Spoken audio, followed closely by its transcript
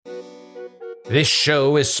This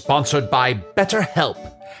show is sponsored by BetterHelp.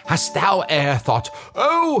 Hast thou e'er thought,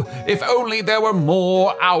 oh, if only there were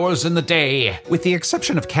more hours in the day? With the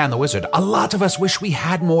exception of Can the Wizard, a lot of us wish we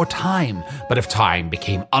had more time. But if time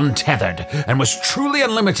became untethered and was truly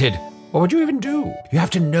unlimited, what would you even do? You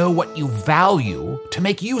have to know what you value to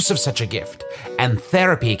make use of such a gift. And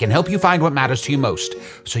therapy can help you find what matters to you most,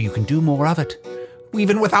 so you can do more of it,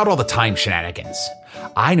 even without all the time shenanigans.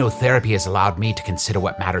 I know therapy has allowed me to consider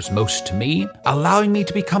what matters most to me, allowing me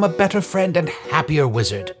to become a better friend and happier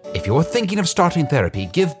wizard. If you're thinking of starting therapy,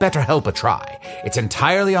 give BetterHelp a try. It's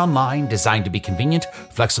entirely online, designed to be convenient,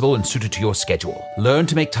 flexible, and suited to your schedule. Learn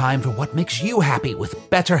to make time for what makes you happy with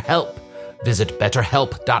BetterHelp. Visit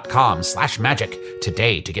betterhelp.com/magic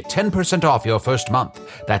today to get 10% off your first month.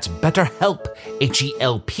 That's BetterHelp,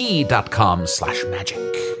 HELP.com/magic.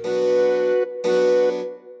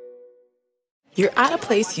 You're at a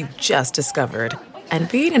place you just discovered. And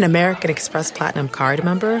being an American Express Platinum card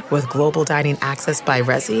member with Global Dining Access by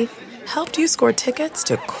Resy helped you score tickets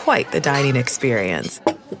to quite the dining experience.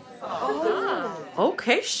 Oh,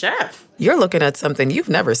 okay, chef. You're looking at something you've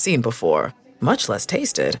never seen before, much less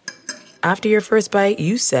tasted. After your first bite,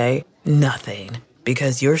 you say nothing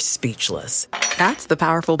because you're speechless. That's the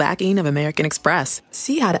powerful backing of American Express.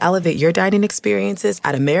 See how to elevate your dining experiences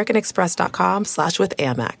at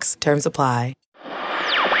americanexpress.com/with-Amex. Terms apply.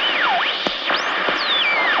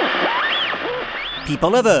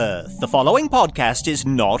 People of Earth, the following podcast is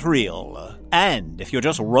not real. And if you're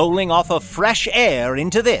just rolling off of fresh air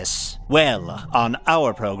into this, well, on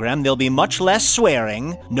our program there'll be much less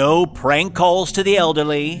swearing, no prank calls to the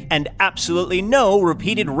elderly, and absolutely no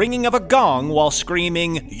repeated ringing of a gong while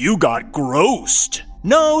screaming, "You got grossed."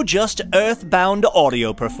 No, just earthbound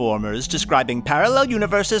audio performers describing parallel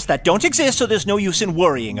universes that don't exist, so there's no use in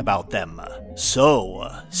worrying about them. So,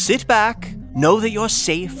 sit back, know that you're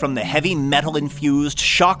safe from the heavy metal-infused,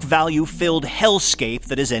 shock value-filled hellscape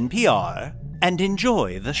that is NPR, and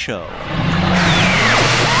enjoy the show.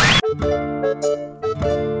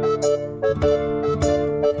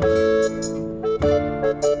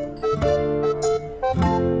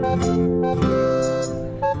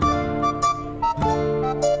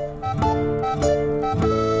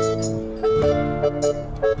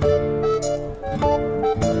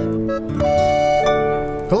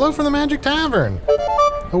 Hello from the Magic Tavern,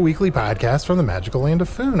 a weekly podcast from the magical land of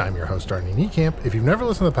Foon. I'm your host, Arnie Niekamp. If you've never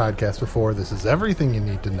listened to the podcast before, this is everything you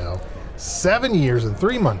need to know. 7 years and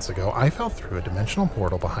 3 months ago, I fell through a dimensional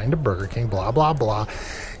portal behind a Burger King, blah, blah, blah.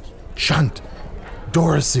 Chunt,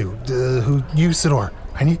 Dorisu, Usador.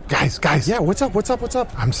 I need, guys. Yeah, what's up?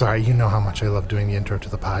 I'm sorry, you know how much I love doing the intro to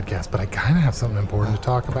the podcast, but I kind of have something important to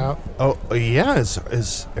talk about. Oh, yeah,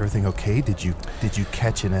 is everything okay? Did you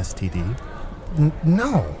catch an STD?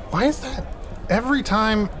 No. Why is that? Every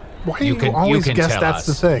time, why do you always guess that's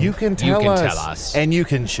the thing? You can tell us. And you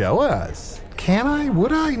can show us. Can I?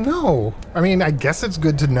 Would I? No. I mean, I guess it's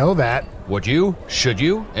good to know that. Would you? Should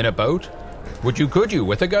you? In a boat? Would you? Could you?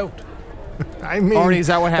 With a goat? I mean, Arnie, is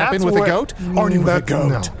that what happened with a goat? Arnie with a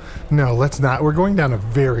goat. No, let's not. We're going down a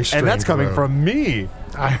very strange And that's coming road. from me.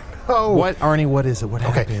 I know. What, Arnie, what is it? What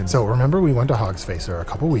happened? Okay, so remember we went to Hog's Facer a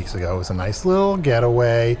couple weeks ago. It was a nice little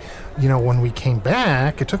getaway. You know, when we came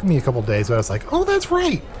back, it took me a couple days, but I was like, oh, that's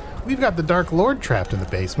right. We've got the Dark Lord trapped in the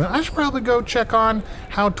basement. I should probably go check on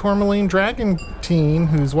how Tourmaline Dragantine,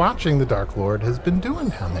 who's watching the Dark Lord, has been doing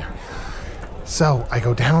down there. So I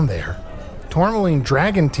go down there. Tourmaline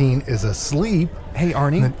Dragantine is asleep. Hey,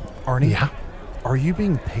 Arnie. Arnie? Yeah? Are you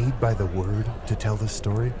being paid by the word to tell this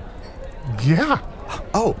story? Yeah.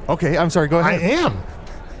 Oh, okay. I'm sorry. Go I ahead. am.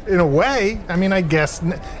 In a way. I mean, I guess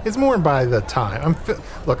it's more by the time.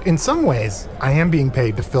 Look, in some ways, I am being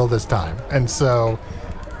paid to fill this time. And so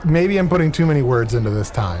maybe I'm putting too many words into this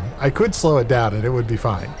time. I could slow it down and it would be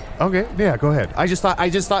fine. Okay. Yeah, go ahead. I just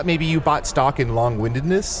thought maybe you bought stock in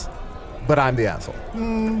long-windedness, but I'm the asshole.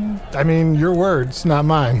 I mean, your words, not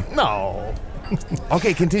mine. No.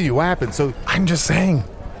 Okay, continue. What happened? So I'm just saying,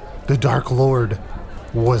 the Dark Lord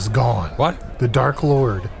was gone. What? The Dark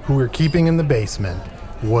Lord, who we're keeping in the basement,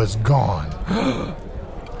 was gone.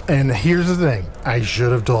 And here's the thing. I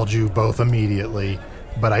should have told you both immediately,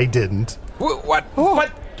 but I didn't. What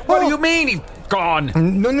do you mean he's gone?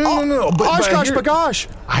 No. Oshkosh bagosh.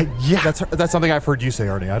 Yeah. That's something I've heard you say,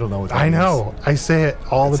 Arnie. I don't know what that I means. know. I say it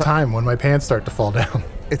all the time when my pants start to fall down.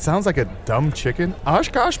 It sounds like a dumb chicken.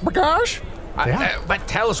 Oshkosh bagosh. But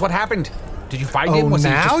tell us what happened. Did you find him? Was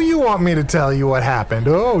now you want me to tell you what happened?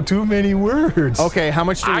 Oh, too many words. Okay, how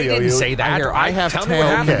much do we I owe didn't you? say that. Here, I have Tell 10. me what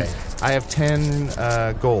happened. Okay. I have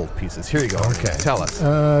 10 gold pieces. Here you go. Okay. Tell us.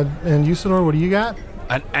 And Usador, what do you got?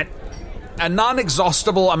 A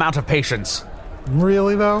non-exhaustible amount of patience.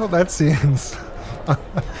 Really, though? That seems...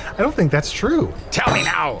 I don't think that's true. Tell me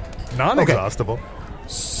now. Non-exhaustible.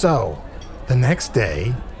 So, the next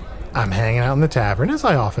day, I'm hanging out in the tavern, as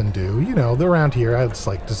I often do. You know, around here, it's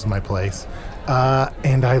like, this is my place.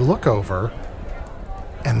 And I look over,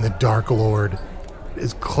 and the Dark Lord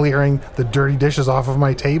is clearing the dirty dishes off of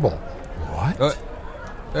my table. What?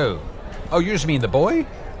 Oh, you just mean the boy?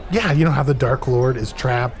 Yeah, you know how the Dark Lord is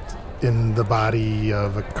trapped in the body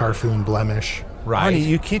of a Carfoon blemish? Right. Arnie,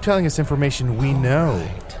 you keep telling us information we know.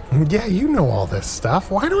 Yeah, you know all this stuff.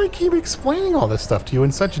 Why do I keep explaining all this stuff to you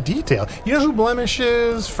in such detail? You know who Blemish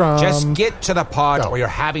is from... Just get to the part go. where you're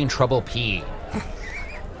having trouble peeing.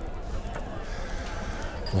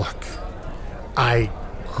 Look, I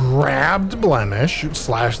grabbed Blemish, /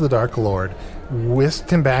 the Dark Lord, whisked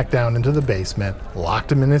him back down into the basement,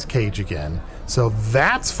 locked him in his cage again. So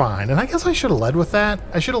that's fine. And I guess I should have led with that.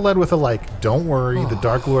 I should have led with don't worry, the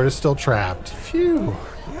Dark Lord is still trapped. Phew.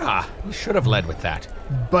 Yeah, you should have led with that.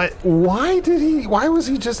 But why was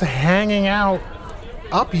he just hanging out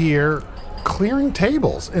up here clearing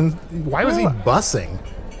tables? And why was he bussing?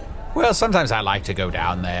 Well, sometimes I like to go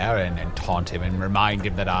down there and taunt him and remind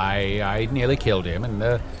him that I nearly killed him. And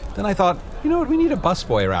then I thought, you know what, we need a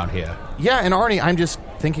busboy around here. Yeah, and Arnie, I'm just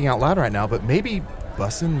thinking out loud right now, but maybe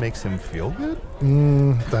bussin' makes him feel good?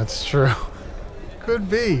 That's true. Could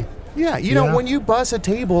be. Yeah, you know, when you bus a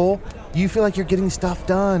table, you feel like you're getting stuff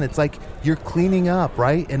done. It's like you're cleaning up,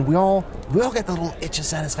 right? And we all get the little itch of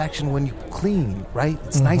satisfaction when you clean, right?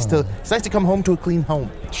 It's nice to come home to a clean home.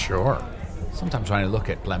 Sure. Sometimes when I look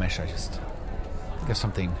at Blemish, I just think of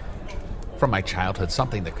something from my childhood,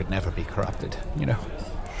 something that could never be corrupted, you know?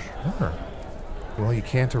 Sure. Well, you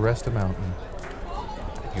can't arrest a mountain.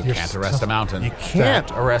 You can't arrest a mountain. You can't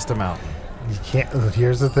arrest a mountain. You can't.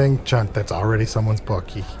 Here's the thing, Chunt. That's already someone's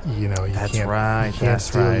book. You That's can't. right, You can't that's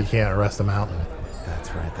steal. right. You can't arrest a mountain.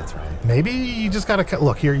 That's right. Maybe you just gotta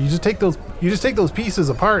look here. You just take those pieces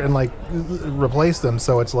apart and replace them.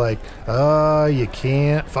 So it's you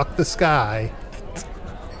can't fuck the sky.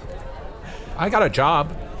 I got a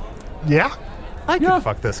job. Yeah. I can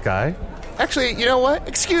fuck this guy. Actually, you know what?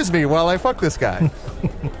 Excuse me while I fuck this guy.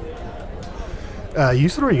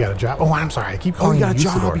 Usador, you got a job. Oh, I'm sorry. I keep calling you got a you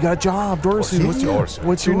job. Usador. You got a job, Dorsu.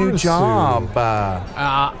 What's your new Dorsu. job?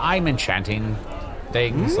 I'm enchanting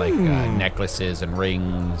things like necklaces and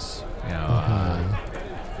rings.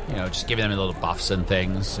 Just giving them little buffs and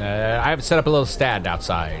things. I have set up a little stand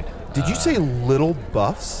outside. Did you say little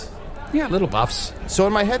buffs? Yeah, little buffs. So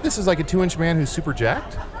in my head, this is like a 2-inch man who's super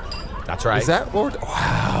jacked? That's right. Is that Lord?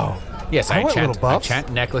 Wow. Yes, I I want little buffs.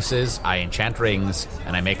 enchant necklaces, I enchant rings,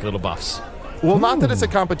 and I make little buffs. Well, not that it's a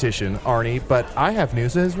competition, Arnie, but I have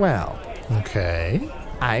news as well. Okay.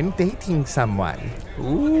 I'm dating someone.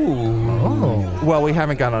 Ooh. Oh. Well, we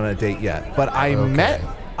haven't gone on a date yet, but I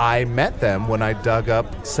met them when I dug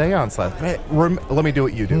up Seance last. Let me do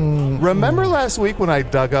what you do. Remember last week when I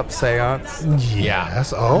dug up Seance?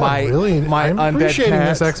 Yes. Oh, My I'm undead appreciating cat.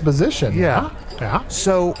 this exposition. Yeah. Yeah.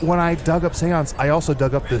 So when I dug up Seance, I also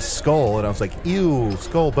dug up this skull, and I was like, ew,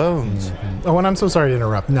 skull bones. Oh, and I'm so sorry to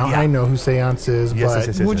interrupt. Now, Yeah. I know who Seance is, Yes, but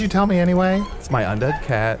yes, would you tell me anyway? It's my undead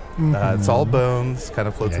cat. It's all bones, kind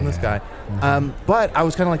of floats in the sky. But I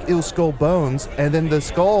was kind of like, ew, skull bones. And then the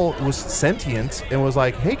skull was sentient and was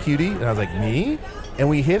like, hey, cutie. And I was like, me? And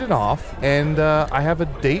we hit it off. And I have a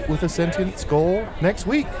date with a sentient skull next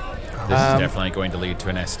week. This is definitely going to lead to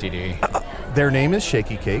an STD. Their name is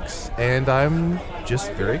Shaky Cakes, and I'm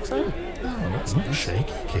just very excited.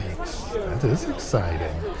 Shaky cakes. That is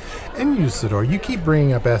exciting. And Usador, you keep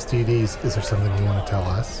bringing up STDs. Is there something you want to tell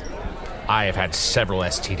us? I have had several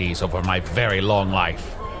STDs over my very long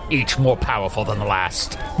life, each more powerful than the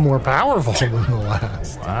last. More powerful than the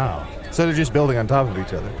last. Wow. So they're just building on top of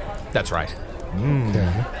each other. That's right.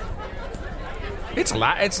 Okay.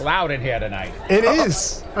 It's loud in here tonight. It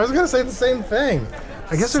is. I was going to say the same thing.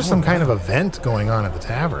 I guess there's some kind of event going on at the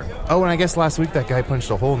tavern. Oh, and I guess last week that guy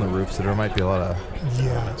punched a hole in the roof, so there might be a lot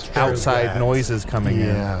of outside noises coming in.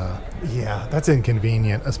 Yeah, that's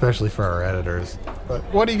inconvenient, especially for our editors. But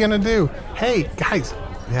what are you going to do? Hey, guys.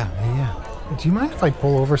 Yeah. Do you mind if I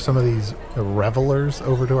pull over some of these revelers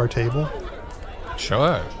over to our table?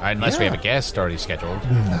 Sure, unless we have a guest already scheduled.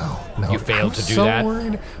 No. You failed to do so that?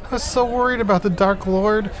 Worried. I was so worried about the Dark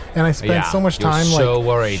Lord, and I spent so much time you were so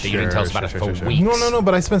worried that you didn't tell us about it for weeks. No,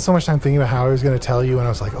 but I spent so much time thinking about how I was going to tell you, and I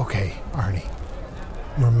was like, okay, Arnie,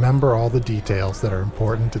 remember all the details that are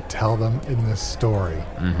important to tell them in this story.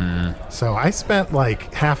 Mm-hmm. So I spent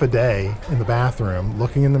half a day in the bathroom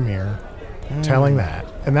looking in the mirror, telling that,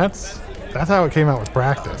 and that's how it came out with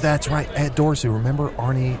practice. That's right. At Dorsu, remember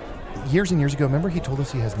Arnie, years and years ago, remember he told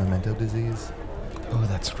us he has memento disease? Oh,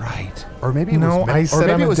 that's right. Or maybe it No, was I said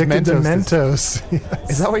I'm addicted to Mentos.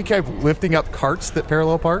 Is that why you kept lifting up carts that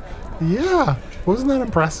parallel park? Yeah. Wasn't that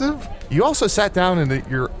impressive? You also sat down in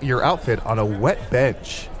your outfit on a wet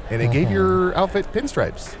bench, and it gave your outfit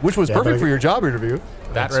pinstripes, which was perfect for your job interview.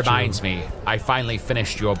 That reminds me, I finally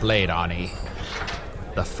finished your blade, Arnie.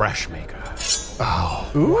 The Fresh Maker.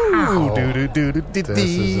 Ooh, Wow. This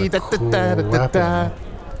is a cool weapon.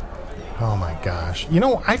 Oh my gosh. You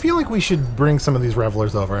know, I feel like we should bring some of these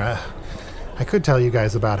revelers over. I could tell you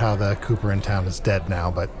guys about how the Cooper in town is dead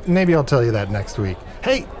now, but maybe I'll tell you that next week.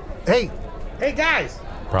 Hey, guys!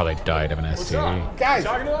 Probably died of an STD. Guys!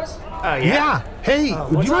 Talking to us? Yeah. Hey,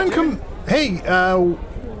 do you mind come? Hey,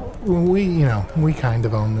 we kind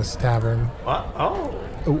of own this tavern.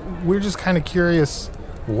 We're just kind of curious,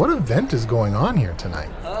 what event is going on here tonight?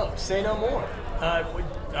 Oh, say no more.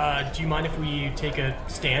 Do you mind if we take a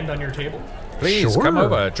stand on your table? Please, Sure. come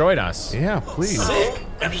over, join us. Yeah, please. Sick.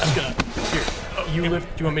 I'm just gonna. Here. Oh, you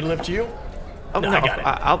lift. Do you want me to lift you? Oh, no, I got it.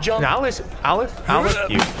 I'll Jump. I'll lift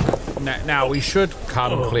you. Now, we should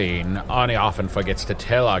come clean. Arnie often forgets to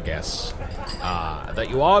tell our guests that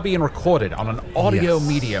you are being recorded on an audio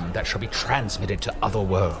medium that shall be transmitted to other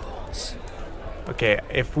worlds. Okay,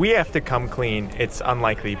 if we have to come clean, it's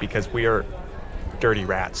unlikely because we are dirty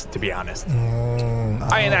rats, to be honest. I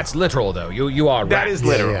mean, that's literal, though. You are That rats. is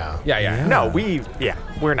literal. Yeah. No,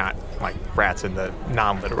 we're not like rats in the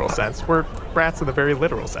non-literal sense. We're rats in the very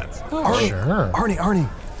literal sense. Sure. Arnie.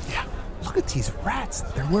 Yeah. Look at these rats.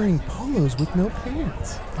 They're wearing polos with no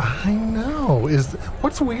pants. I know.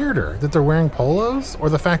 What's weirder, that they're wearing polos, or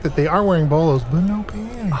the fact that they are wearing polos but no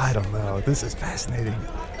pants? I don't know. This is fascinating.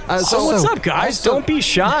 So what's up, guys? Don't be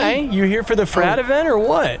shy. You here for the frat event or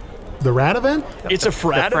what? The rat event? It's a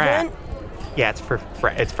frat event? Yeah, it's for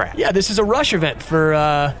frat. It's frat. Yeah, this is a rush event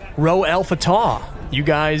for Rho Alpha Tau. You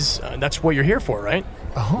guys, that's what you're here for, right?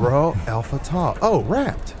 Rho Alpha Tau. Oh,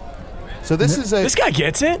 rat. So this is a. This guy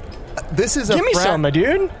gets it. This is a. Give me frat- some, my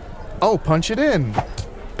dude. Oh, punch it in.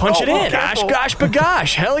 Punch it in. careful. Osh gosh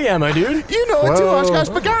bagosh. Hell yeah, my dude. You know it too. Whoa. Oshkosh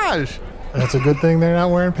bagage. That's a good thing they're not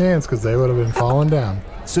wearing pants, because they would have been falling down.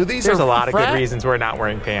 So these There's are a lot of frat- good reasons we're not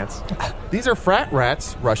wearing pants. These are frat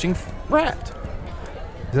rats rushing rat.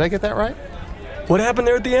 Did I get that right? What happened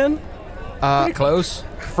there at the end? Pretty close.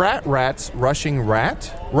 Frat rats rushing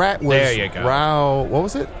rat. Rat was. There you go. What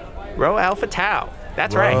was it? Rho Alpha Tau.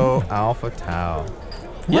 That's Rho right. Alpha Tau.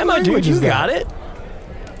 Yeah, my dude, language you is that? got it.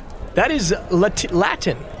 That is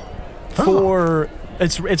Latin for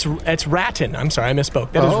it's rattin. I'm sorry, I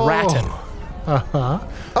misspoke. That is rattin.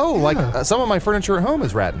 Oh, like some of my furniture at home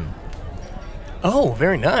is ratting. Oh,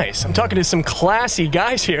 very nice. I'm talking to some classy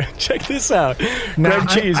guys here. Check this out. Greg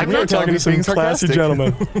Cheese, I'm we are not talking to some being classy sarcastic.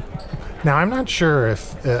 gentlemen. Now, I'm not sure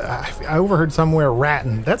if I overheard somewhere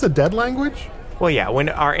rattin. That's a dead language? Well, yeah. When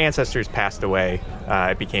our ancestors passed away,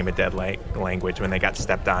 it became a dead language when they got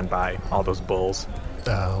stepped on by all those bulls.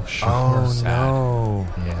 Oh, sure. Oh no.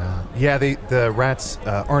 Yeah. Yeah, the rats.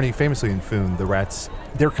 Arnie, famously in Foon, the rats.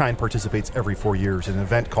 Their kind participates every 4 years in an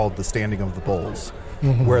event called the Standing of the Bulls,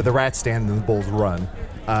 where the rats stand and the bulls run.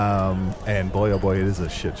 And boy, oh boy, it is a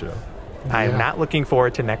shit show. I'm not looking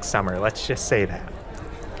forward to next summer. Let's just say that.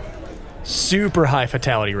 Super high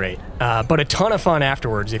fatality rate, but a ton of fun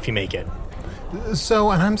afterwards if you make it.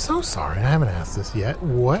 So, and I'm so sorry, I haven't asked this yet.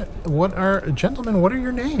 What are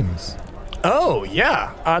your names? Oh,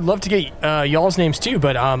 yeah. I'd love to get y'all's names too,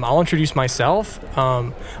 but I'll introduce myself.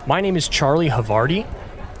 My name is Charlie Havarti.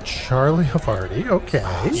 Charlie Havarti,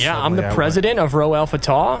 okay. Yeah, I'm the president of Rho Alpha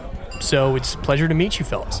Tau, so it's a pleasure to meet you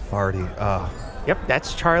fellas. Farty. Yep,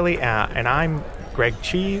 that's Charlie, and I'm Greg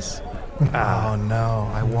Cheese. Oh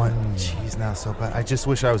no, I want cheese now so bad. I just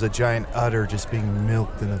wish I was a giant udder just being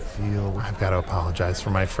milked in a field. I've got to apologize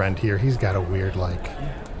for my friend here. He's got a weird,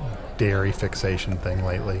 dairy fixation thing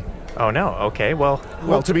lately. Oh no. Okay. Well,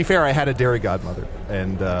 to be fair, I had a dairy godmother,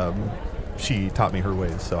 and she taught me her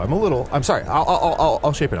ways. So I'm sorry.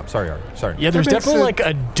 I'll shape it up. Sorry, Ari. Sorry. Yeah, there's That makes definitely it-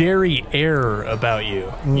 a dairy air about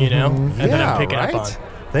you, you know, and that I'm picking right? up on.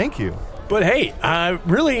 Thank you. But hey,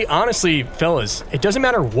 really, honestly, fellas, it doesn't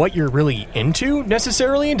matter what you're really into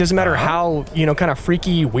necessarily. It doesn't matter how, kind of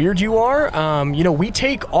freaky weird you are. We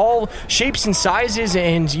take all shapes and sizes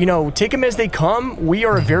and, take them as they come. We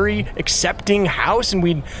are a very accepting house, and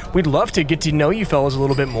we'd love to get to know you fellas a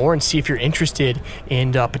little bit more and see if you're interested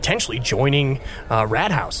in potentially joining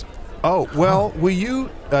Rat House. Oh, well, will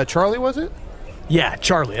you, Charlie, was it? Yeah,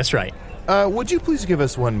 Charlie, that's right. Would you please give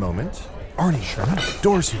us one moment? Arnie, sure.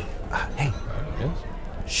 Dorsey. Hey,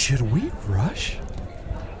 should we rush?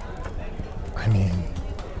 I mean,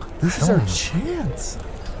 This is our chance.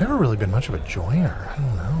 never really been much of a joiner. I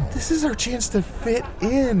don't know. This is our chance to fit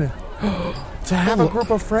in, to have a group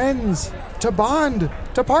of friends, to bond,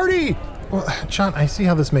 to party. Well, John, I see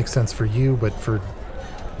how this makes sense for you, but for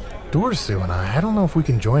Dorsu and I don't know if we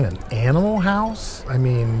can join an animal house. I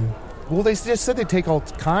mean... Well, they just said they take all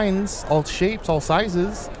kinds, all shapes, all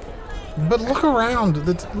sizes. But look around.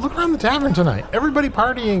 Look around the tavern tonight. Everybody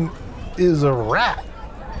partying is a rat.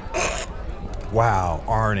 Wow,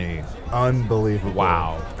 Arnie. Unbelievable.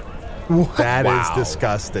 Wow. That Wow. is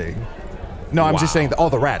disgusting. No, I'm just saying that all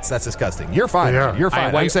the rats, that's disgusting. You're fine. Yeah. You're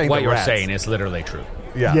fine. I'm saying what the you're rats. saying is literally true.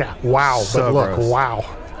 Yeah. Wow. So but look, gross. wow.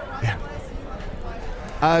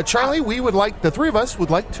 Charlie, the three of us would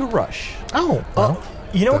like to rush. Oh. Well,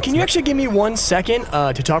 You know what? Can you actually give me 1 second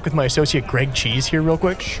to talk with my associate Greg Cheese here real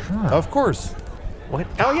quick? sure. Of course. What?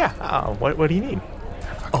 Oh, yeah. What do you need?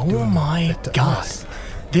 Oh my god.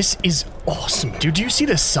 This is awesome. Dude, do you see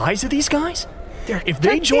the size of these guys? If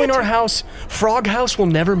they join our house, Frog House will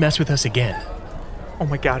never mess with us again. Oh,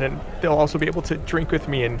 my God. And they'll also be able to drink with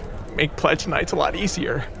me and make pledge nights a lot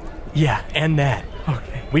easier. Yeah, and that.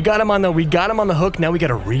 Okay. We got him on the hook, now we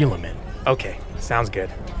gotta reel him in. Okay. Sounds good.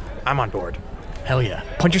 I'm on board. Hell yeah.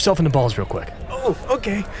 Punch yourself in the balls real quick. Oh,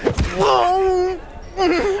 okay.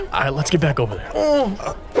 Alright, let's get back over there.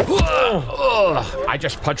 I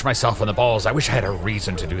just punched myself in the balls. I wish I had a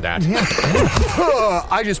reason to do that.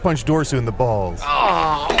 I just punched Dorsu in the balls.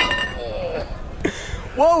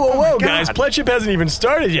 Whoa, guys. Pledgeship hasn't even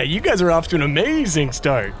started yet. You guys are off to an amazing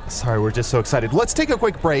start. Sorry, we're just so excited. Let's take a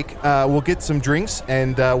quick break. We'll get some drinks,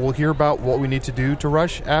 and we'll hear about what we need to do to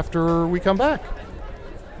rush after we come back.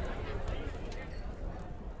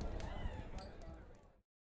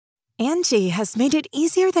 Angie has made it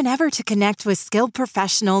easier than ever to connect with skilled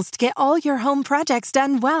professionals to get all your home projects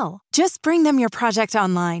done well. Just bring them your project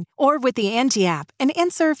online or with the Angie app and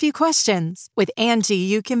answer a few questions. With Angie,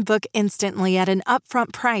 you can book instantly at an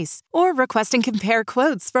upfront price or request and compare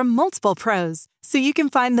quotes from multiple pros so you can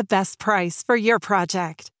find the best price for your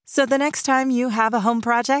project. So the next time you have a home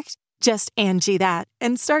project, just Angie that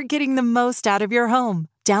and start getting the most out of your home.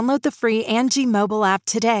 Download the free Angie mobile app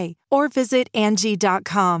today or visit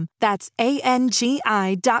Angie.com. That's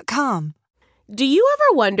ANGI.com. Do you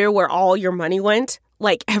ever wonder where all your money went?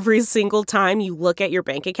 Like every single time you look at your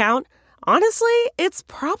bank account? Honestly, it's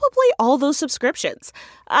probably all those subscriptions.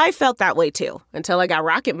 I felt that way too, until I got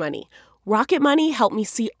Rocket Money. Rocket Money helped me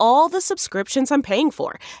see all the subscriptions I'm paying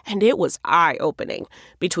for, and it was eye-opening.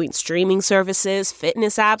 Between streaming services,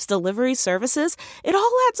 fitness apps, delivery services, it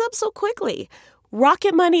all adds up so quickly.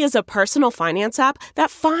 Rocket Money is a personal finance app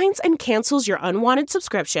that finds and cancels your unwanted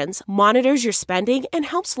subscriptions, monitors your spending, and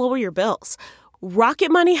helps lower your bills.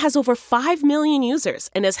 Rocket Money has over 5 million users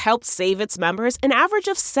and has helped save its members an average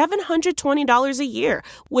of $720 a year,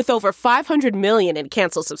 with over 500 million in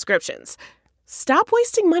canceled subscriptions. Stop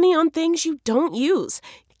wasting money on things you don't use.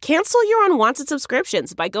 Cancel your unwanted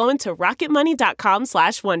subscriptions by going to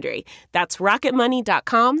rocketmoney.com/Wondery. That's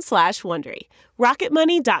rocketmoney.com/Wondery.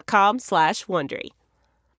 rocketmoney.com/Wondery.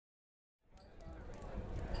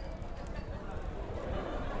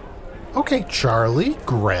 Okay, Charlie,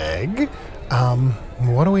 Greg,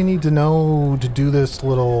 what do we need to know to do this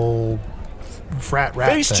little frat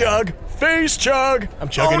rat Face thing? chug! Face chug! I'm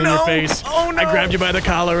chugging in your face. Oh, no. I grabbed you by the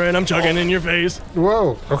collar and I'm chugging in your face.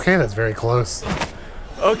 Whoa, okay, that's very close.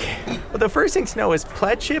 Okay. Well, the first thing to know is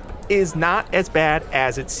pledgeship is not as bad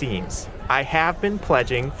as it seems. I have been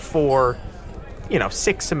pledging for,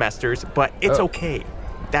 6 semesters, but it's okay.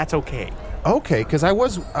 That's okay. Okay, because I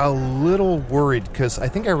was a little worried, because I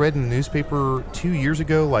think I read in the newspaper 2 years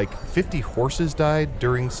ago, like 50 horses died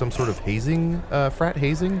during some sort of hazing, frat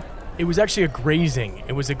hazing. It was actually a grazing.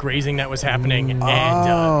 It was a grazing that was happening, and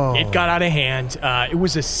it got out of hand. It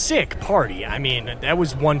was a sick party. I mean, that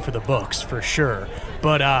was one for the books, for sure.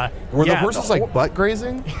 But, Were the horses, butt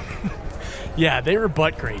grazing? Yeah, they were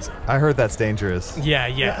butt grazing. I heard that's dangerous. Yeah.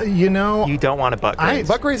 You don't want to butt graze.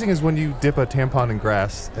 Butt grazing is when you dip a tampon in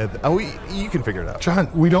grass. You can figure it out. John,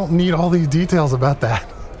 we don't need all these details about that.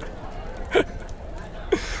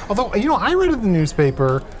 Although, I read in the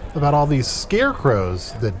newspaper about all these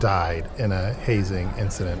scarecrows that died in a hazing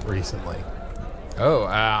incident recently. Oh,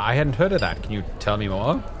 I hadn't heard of that. Can you tell me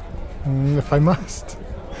more? If I must.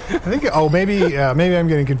 I think. Maybe I'm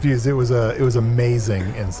getting confused. It was a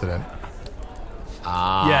mazing incident.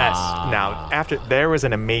 Yes. Now, there was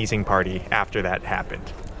an amazing party after that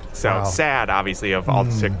happened. So Wow. sad, obviously, of all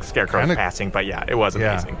the scarecrows passing, but yeah, it was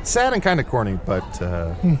amazing. Sad and kind of corny, but...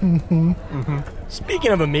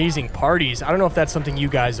 Speaking of amazing parties, I don't know if that's something you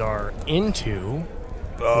guys are into.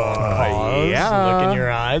 yeah. Look in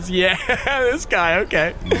your eyes. Yeah, this guy,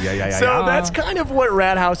 okay. Yeah. So that's kind of what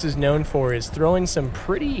Rat House is known for, is throwing some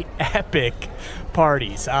pretty epic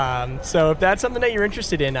parties. So if that's something that you're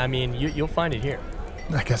interested in, I mean, you'll find it here.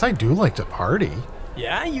 I guess I do like to party.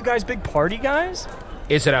 Yeah, you guys big party guys?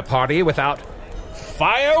 Is it a party without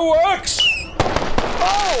fireworks?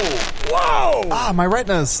 Oh! Whoa! Ah, my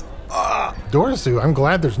retinas. Dorisu, I'm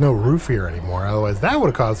glad there's no roof here anymore. Otherwise, that would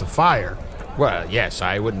have caused a fire. Well, yes,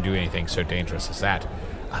 I wouldn't do anything so dangerous as that.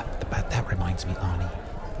 But that reminds me, Ani,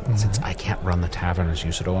 since I can't run the tavern as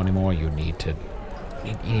Usador anymore, you need to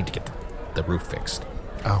get the roof fixed.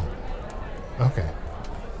 Oh, okay.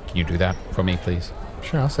 Can you do that for me, please?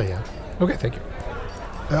 Sure, I'll say yeah. Okay, thank you.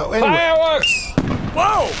 Anyway. Fireworks!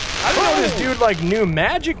 Whoa! I didn't know this dude like knew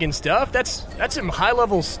magic and stuff. That's some high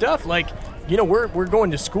level stuff. Like, you know, we're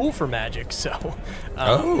going to school for magic, so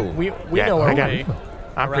we know our way.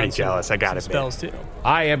 I'm pretty jealous. I got it. Spells too.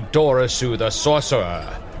 I am Dorisu the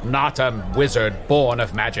sorcerer, not a wizard born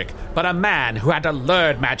of magic, but a man who had to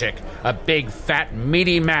learn magic. A big, fat,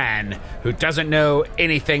 meaty man who doesn't know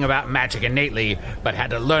anything about magic innately, but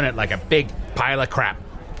had to learn it like a big pile of crap.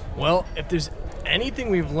 Well, if there's anything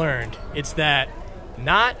we've learned, it's that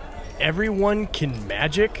not everyone can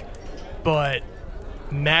magic, but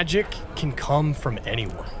magic can come from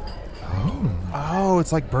anyone. Oh,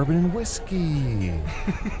 it's like bourbon and whiskey.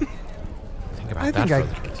 Think about I that think I for a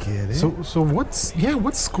little bit. get it. So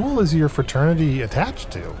what school is your fraternity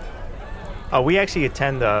attached to? We actually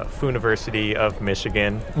attend the University of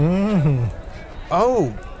Michigan. Mm-hmm.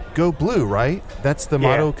 Oh, go blue, right? That's the Yeah.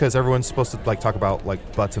 motto, because everyone's supposed to like talk about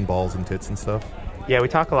like butts and balls and tits and stuff. Yeah, we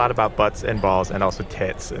talk a lot about butts and balls and also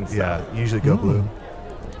tits and stuff. Yeah, usually go blue.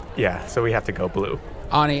 Yeah, so we have to go blue.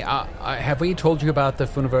 Ani, have we told you about the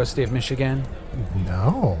University of Michigan?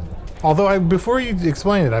 No. Although, before you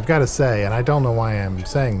explain it, I've got to say, and I don't know why I'm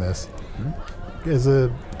saying this, as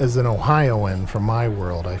an Ohioan from my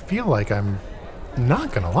world, I feel like I'm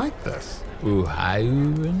not going to like this.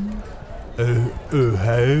 Ohioan?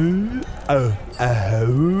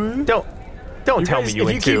 Don't tell me you If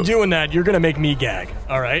went you to. keep doing that, you're gonna make me gag.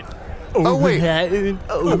 All right. Oh, wait.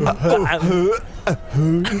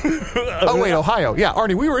 Oh, wait, Ohio. Yeah,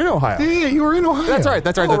 Arnie, we were in Ohio. Yeah, you were in Ohio. That's right.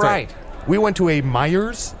 Oh, right. We went to a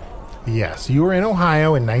Myers. Yes, you were in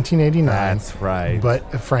Ohio in 1989. That's right.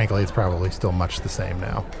 But frankly, it's probably still much the same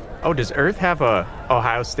now. Oh, does Earth have a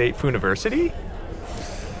Ohio State University?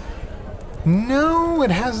 No, it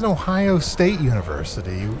has an Ohio State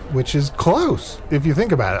University, which is close, if you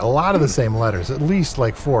think about it. A lot of the same letters, at least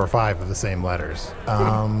like 4 or 5 of the same letters.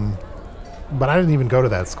 But I didn't even go to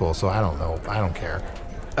that school, so I don't know. I don't care.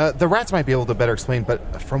 The rats might be able to better explain,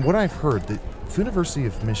 but from what I've heard, the University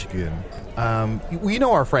of Michigan, we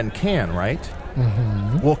know our friend Can, right?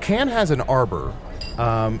 Mm-hmm. Well, Can has an arbor,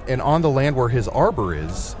 and on the land where his arbor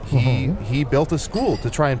is, he built a school to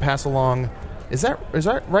try and pass along. Is that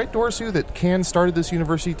right, Dorisu, that Can started this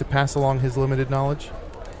university to pass along his limited knowledge?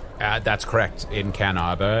 That's correct. In Can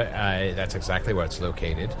Arbor, that's exactly where it's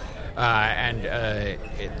located.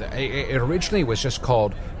 It originally was just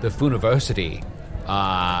called the Funiversity,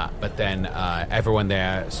 but then everyone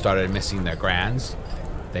there started missing their grands.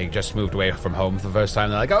 They just moved away from home for the first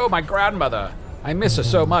time. They're like, oh, my grandmother, I miss her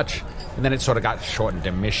so much. And then it sort of got shortened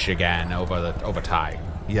to Michigan over time.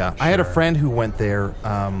 Yeah, I had a friend who went there.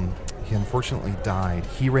 He unfortunately died.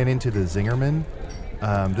 He ran into the Zingerman.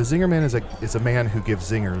 The Zingerman is a man who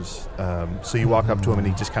gives zingers. So you walk up to him and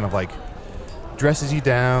he just kind of like dresses you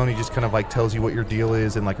down. He just kind of like tells you what your deal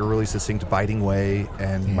is in like a really succinct, biting way.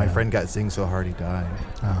 And my friend got zinged so hard he died.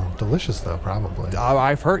 Oh, delicious though, probably.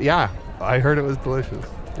 I've heard. Yeah, I heard it was delicious.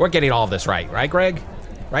 We're getting all this right, Greg?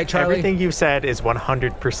 Right, Charlie? Everything you said is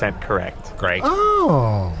 100% correct. Great.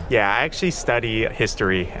 Oh. Yeah, I actually study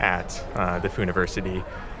history at the Funiversity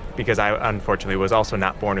because I unfortunately was also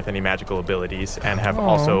not born with any magical abilities and have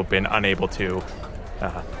also been unable to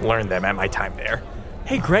learn them at my time there.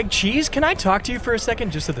 Hey, Greg Cheese, can I talk to you for a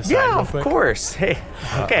second, just to the side Yeah, real of quick? course. Hey,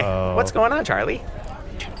 okay, what's going on, Charlie?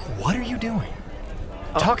 What are you doing?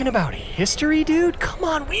 Talking about history, dude? Come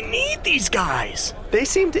on, we need these guys. They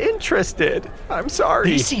seemed interested. I'm sorry.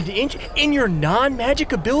 They seemed in your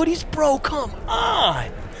non-magic abilities? Bro, come on.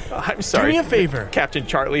 I'm sorry. Do me a favor. Captain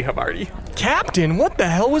Charlie Havarti. Captain, what the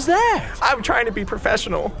hell was that? I'm trying to be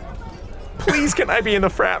professional. Please, can I be in the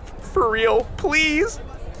frap? For real, please?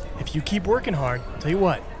 If you keep working hard, tell you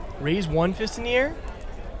what, raise one fist in the air,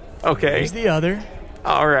 Okay. raise the other.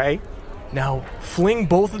 All right. Now, fling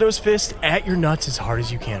both of those fists at your nuts as hard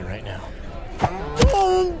as you can right now.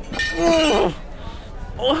 Oh,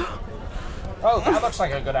 that looks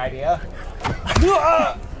like a good idea.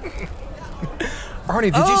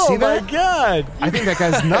 Arnie, did you see that? Oh, my God. I think that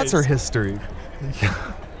guy's nuts are history.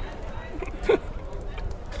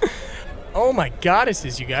 Oh, my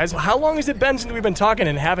goddesses, you guys. How long has it been since we've been talking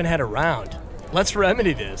and haven't had a round? Let's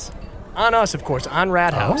remedy this. On us, of course, on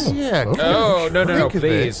Rat House. Yeah. Oh, no, Think of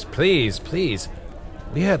please, it. please.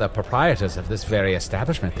 We are the proprietors of this very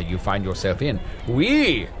establishment that you find yourself in.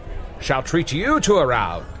 We shall treat you to a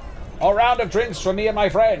round. A round of drinks for me and my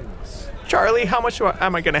friends. Charlie, how much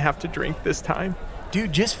am I going to have to drink this time?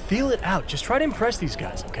 Dude, just feel it out. Just try to impress these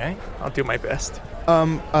guys, okay? I'll do my best.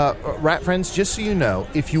 Rat friends, just so you know,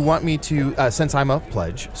 if you want me to, since I'm a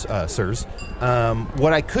pledge, sirs,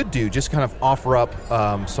 what I could do, just kind of offer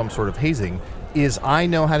up some sort of hazing, is I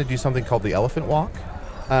know how to do something called the elephant walk.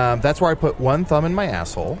 That's where I put one thumb in my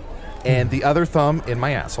asshole and the other thumb in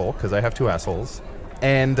my asshole, because I have two assholes,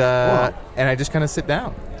 and I just kind of sit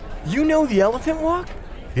down. You know the elephant walk?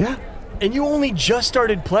 Yeah. And you only just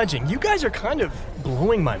started pledging. You guys are kind of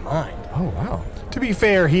blowing my mind. Oh, wow. To be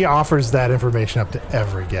fair, he offers that information up to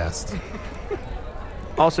every guest.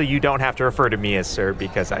 Also, you don't have to refer to me as sir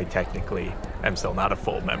because I technically am still not a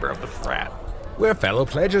full member of the frat. We're fellow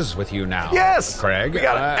pledges with you now. Yes! Craig. We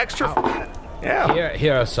got an extra... Yeah.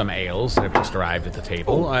 Here are some ales that have just arrived at the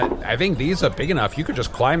table. I think these are big enough. You could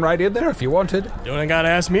just climb right in there if you wanted. You only gotta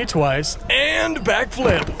ask me twice. And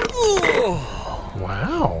backflip.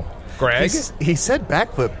 Wow. Greg? He said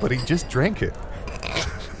backflip, but he just drank it.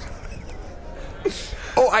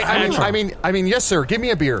 Oh, I mean, yes, sir. Give me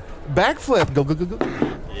a beer. Backflip. Go.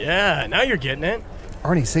 Yeah, now you're getting it.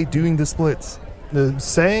 Arnie, say doing the splits.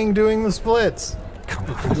 Doing the splits.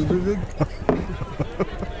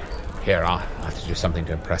 Here, I'll have to do something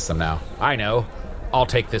to impress them now. I know. I'll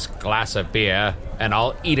take this glass of beer, and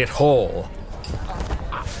I'll eat it whole.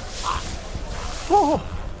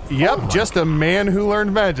 Yep, just a man who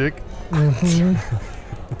learned magic.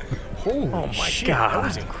 Holy my shit, God. that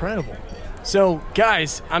was incredible. So,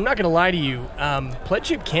 guys, I'm not gonna lie to you.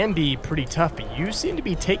 Pledgeship can be pretty tough, but you seem to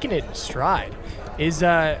be taking it in stride.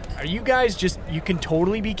 Are you guys just, you can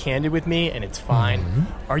totally be candid with me and it's fine.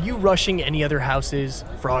 Are you rushing any other houses?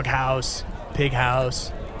 Frog house, pig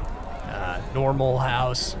house, normal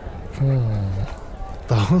house?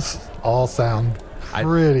 Those all sound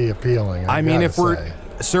pretty appealing. I mean, if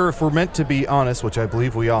we're meant to be honest, which I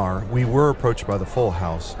believe we are, we were approached by the Full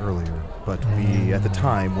House earlier, but we, at the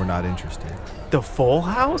time, were not interested. The Full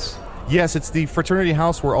House? Yes, it's the fraternity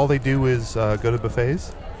house where all they do is go to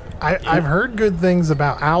buffets. I've heard good things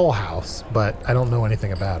about Owl House, but I don't know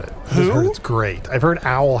anything about it. I've just heard it's great. I've heard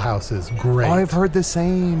Owl House is great. Oh, I've heard the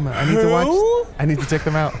same. I need to watch. I need to check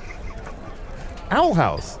them out. Owl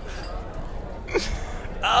House.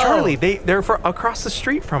 Charlie, they're across the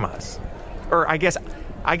street from us. Or I guess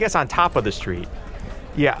on top of the street.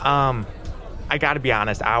 Yeah, I gotta be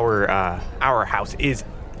honest, our house is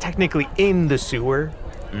technically in the sewer.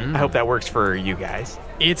 I hope that works for you guys.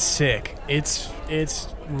 It's sick. It's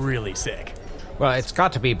really sick. Well, it's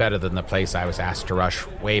got to be better than the place I was asked to rush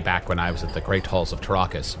way back when I was at the Great Halls of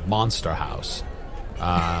Tarakas, Monster House.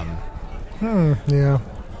 Yeah.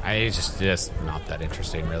 It's just not that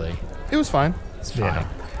interesting, really. It was fine. It's fine.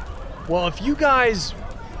 Well, if you guys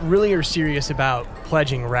really are serious about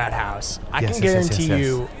pledging Rat House, I can guarantee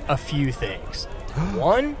you a few things.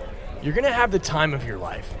 One, you're going to have the time of your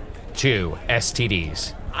life. 2,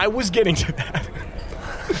 STDs. I was getting to that.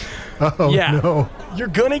 Oh, yeah. no. You're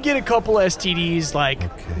going to get a couple STDs,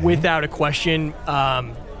 without a question.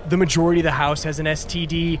 The majority of the house has an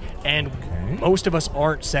STD, and most of us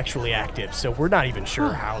aren't sexually active, so we're not even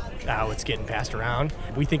sure how it's getting passed around.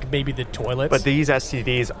 We think maybe the toilets. But these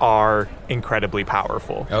STDs are incredibly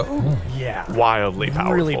powerful. Oh. Yeah. Wildly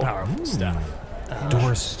powerful. Really powerful stuff.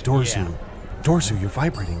 Dorsu. Yeah. Dorsu, you're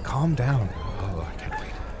vibrating. Calm down. Oh, I can't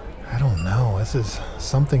wait. I don't know. This is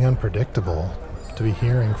something unpredictable to be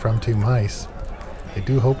hearing from two mice. I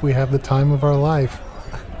do hope we have the time of our life.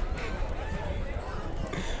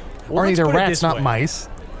 Well, Arnie, let's they're put it rats, this not way. mice.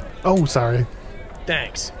 Oh, sorry.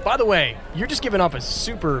 Thanks. By the way, you're just giving off a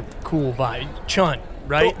super cool vibe. Chunt,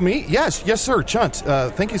 right? Oh, me? Yes, sir. Chunt.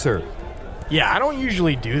 Thank you, sir. Yeah, I don't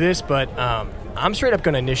usually do this, but I'm straight up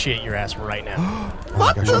going to initiate your ass right now.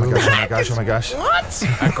 Oh my gosh.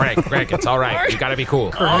 What? Greg, it's all right. You gotta be cool.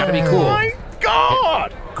 You gotta be cool. Oh my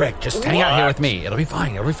God! Greg, just hang out here with me. It'll be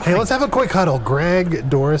fine. Hey, let's have a quick huddle. Greg,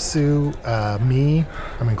 Dorisu, me.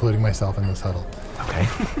 I'm including myself in this huddle. Okay.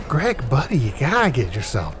 Greg, buddy, you gotta get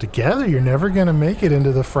yourself together. You're never gonna make it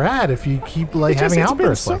into the frat if you keep having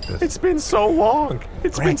outbursts like this. It's been so long.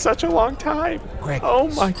 It's been such a long time. Greg. Oh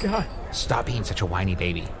my God. Stop being such a whiny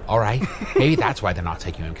baby, all right? Maybe that's why they're not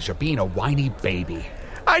taking you in, because you're being a whiny baby.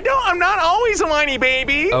 I'm not always a whiny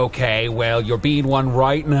baby. Okay, well, you're being one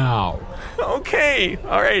right now. Okay.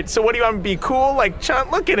 All right. So what do you want me to be cool? Like Chunt,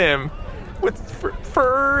 look at him. With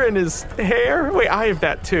fur and his hair. Wait, I have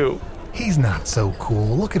that too. He's not so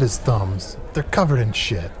cool. Look at his thumbs. They're covered in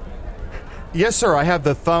shit. Yes, sir. I have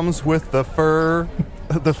the thumbs with the fur,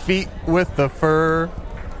 the feet with the fur,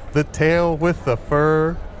 the tail with the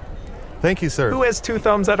fur. Thank you, sir. Who has 2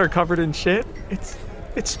 thumbs that are covered in shit?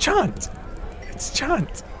 It's Chunt. It's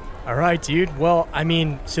Chunt. All right, dude. Well, I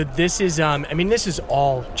mean, so this is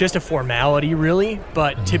all just a formality, really.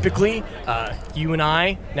 But typically, you and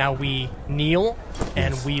I, now we kneel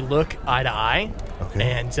and we look eye to eye. Okay.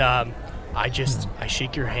 And I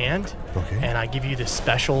shake your hand. Okay. And I give you this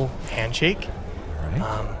special handshake. All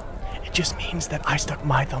right. It just means that I stuck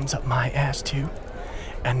my thumbs up my ass, too.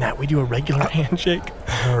 And that we do a regular handshake.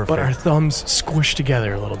 Perfect. But our thumbs squish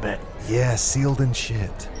together a little bit. Yeah, sealed in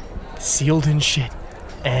shit. Sealed in shit.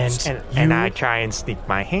 And I try and sneak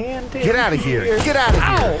my hand in. Get out of here. Get out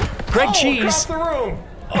of here. Greg Cheese. Across the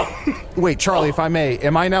room. Wait, Charlie, if I may,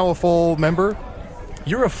 am I now a full member?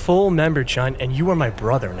 You're a full member, Chunt, and you are my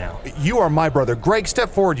brother now. You are my brother. Greg, step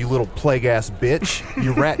forward, you little plague-ass bitch.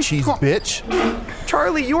 You rat cheese bitch.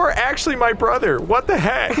 Charlie, you are actually my brother. What the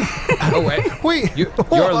heck? Oh, wait. Wait,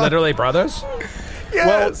 You're literally brothers?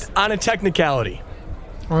 Yes. Well, on a technicality.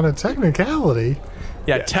 on a technicality.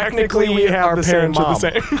 Yeah, technically we have our the parents same are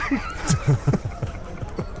the mom.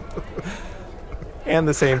 And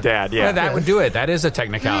the same dad, yeah. Yeah, that would do it. That is a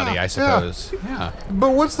technicality, I suppose. Yeah.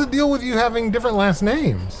 But what's the deal with you having different last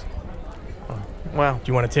names? Well, Do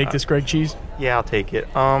you want to take this, Greg Cheese? yeah, I'll take it.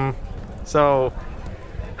 So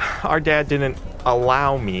our dad didn't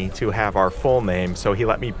allow me to have our full name, so he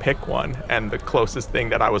let me pick one, and the closest thing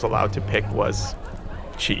that I was allowed to pick was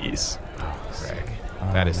Cheese. Greg,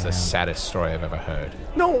 that is the saddest story I've ever heard.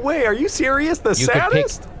 No way, are you serious? The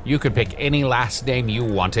saddest? You could pick any last name you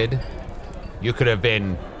wanted. You could have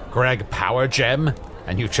been Greg Power Gem,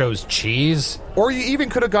 and you chose Cheese. Or you even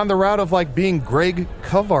could have gone the route of, like, being Greg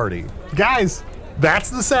Covarty. Guys,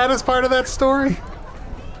 that's the saddest part of that story?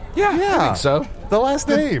 Yeah, I think so. The last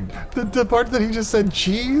name. The part that he just said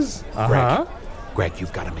cheese? Uh-huh. Greg,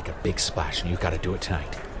 you've got to make a big splash, and you've got to do it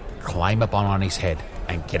tonight. Climb up on Arnie's head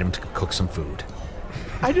and get him to cook some food.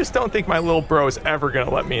 I just don't think my little bro is ever going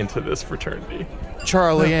to let me into this fraternity.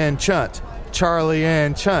 Charlie and Chunt. Charlie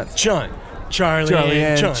and Chunt. Chunt. Charlie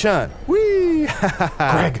and Chunt. Chunt. Whee!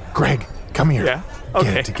 Greg, come here. Yeah? Get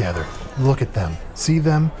Okay. it together. Look at them. See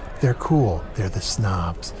them? They're cool. They're the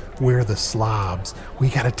snobs. We're the slobs. We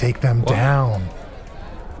gotta take them down.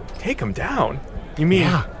 Take him down? You mean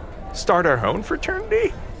Yeah. start our own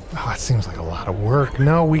fraternity? Oh, that seems like a lot of work.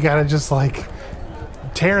 No, we gotta just, like,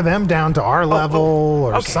 tear them down to our level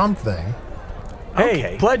or okay. something. Hey,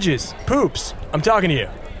 Okay. pledges, poops. I'm talking to you.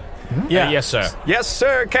 Yeah. Yes, sir. Yes,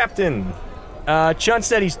 sir, Captain. Chunt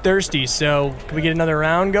said he's thirsty, so can we get another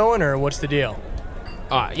round going, or what's the deal?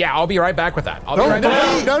 Yeah, I'll be right back with that. I'll be right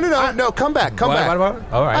back. No, come back, come What, back.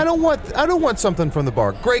 what? All right. I don't want something from the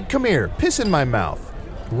bar. Greg, come here. Piss in my mouth.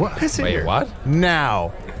 What? Wait, what?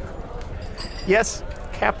 Now. Yes,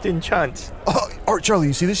 Captain Chunt. Oh, Art, Charlie,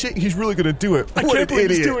 you see this shit? He's really gonna do it. I can't believe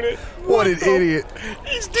he's doing it. What an idiot.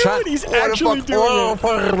 He's doing it. He's actually doing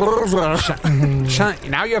it. Chunt,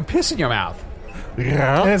 now you have piss in your mouth.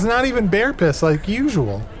 And it's not even bear piss like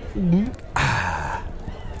usual.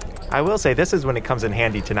 I will say this is when it comes in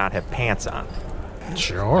handy to not have pants on.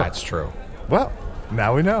 Sure. That's true. Well,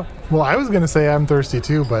 now we know. Well, I was gonna say I'm thirsty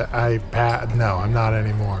too, but no, I'm not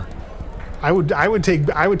anymore. I would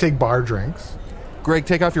take bar drinks. Greg,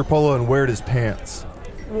 take off your polo and wear it as pants.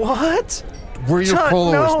 What? Wear your Chunt,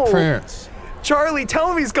 polo no. as pants. Charlie,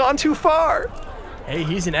 tell him he's gone too far. Hey,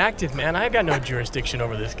 he's an active man. I got no jurisdiction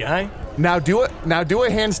over this guy. Now do a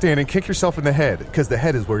handstand and kick yourself in the head, because the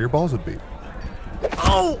head is where your balls would be.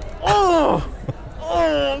 Oh,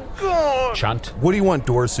 God. Chunt, What do you want,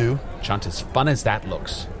 Dorsu? Chunt, as fun as that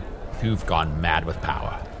looks, you've gone mad with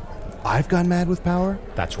power. I've gone mad with power?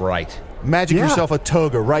 That's right. Magic Yeah. yourself a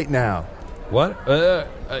toga right now. What?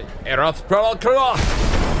 Eroth Prolokroth.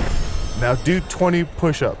 Now do 20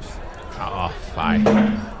 push-ups. Oh, fine.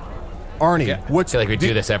 Arnie, Yeah, I what's feel like we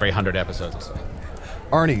do this every 100 episodes or so.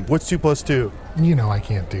 Arnie, what's 2 plus 2? You know I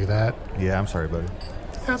can't do that. Yeah, I'm sorry, buddy.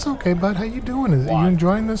 That's okay, bud. How you doing? Are you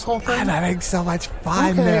enjoying this whole thing? having so much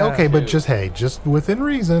fun. Okay, but just within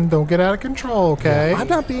reason. Don't get out of control, okay? I'm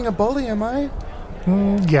not being a bully, am I?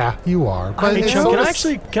 Yeah, you are. But Hey, it's Chunt,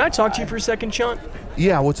 so- can I talk to you for a second, Chunt?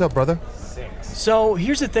 Yeah, what's up, brother? So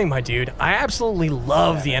here's the thing, my dude. I absolutely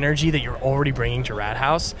love the energy that you're already bringing to Rat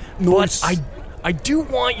House, Nice. but I do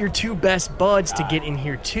want your 2 best buds to get in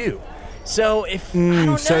here too. So if I don't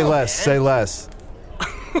know, say less, man. say less.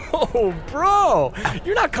 Oh, bro,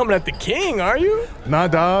 you're not coming at the king, are you? Nah,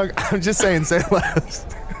 dog. I'm just saying, say less.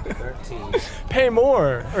 13. Pay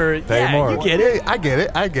more, or Pay more. You get it. I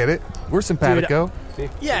get it. We're simpatico.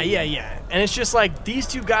 Yeah. And it's just like these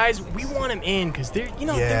two guys, we want them in because they're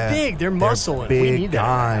big, they're muscle, and big we need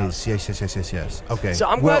guys. that. Yes. Okay. So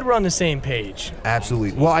I'm glad we're on the same page.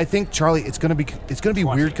 Absolutely. Well, I think Charlie, it's gonna be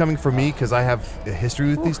weird coming from me because I have a history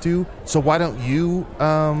with these two. So why don't you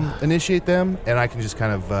initiate them, and I can just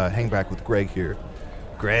kind of hang back with Greg here.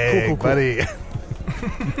 Greg, Cool. buddy.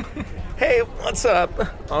 Hey, what's up?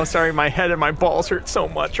 Oh, sorry, my head and my balls hurt so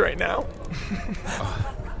much right now.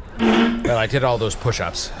 Well, I did all those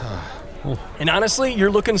push-ups. And honestly,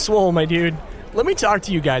 you're looking swole, my dude. Let me talk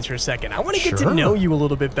to you guys for a second. I want to get to know you a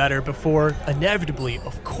little bit better before, inevitably,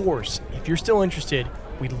 of course, if you're still interested,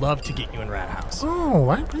 we'd love to get you in Rat House. Oh,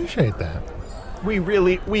 I appreciate that. We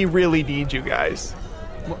really need you guys.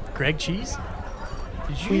 What, Greg Cheese?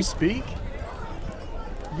 Did you speak?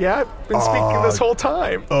 Yeah, I've been speaking this whole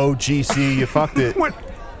time. Oh, GC, you fucked it.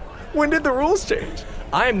 When did the rules change?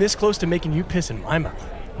 I am this close to making you piss in my mouth.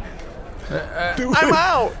 I'm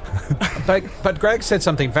out. But Greg said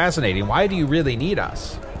something fascinating. Why do you really need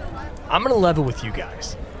us? I'm going to level with you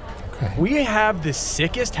guys. Okay. We have the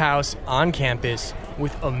sickest house on campus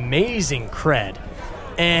with amazing cred.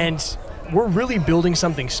 And we're really building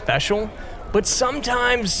something special. But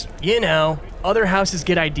sometimes, other houses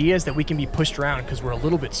get ideas that we can be pushed around because we're a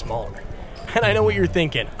little bit smaller. And I know what you're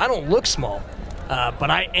thinking. I don't look small, but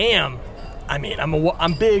I am. I mean,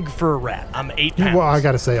 I'm big for a rat. I'm 8 pounds. Well, I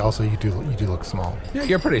gotta say, also, you do look small. Yeah,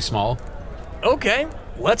 you're pretty small. Okay,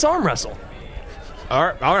 let's arm wrestle.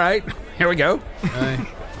 All right. Here we go.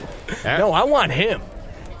 No, I want him.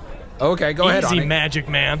 Okay, go ahead, Easy, Arnie. Magic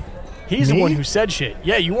Man. He's Me? the one who said shit.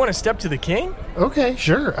 Yeah, you want to step to the king? Okay,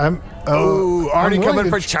 sure. Arnie I'm coming willing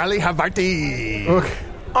for to- Charlie Havarti. Okay.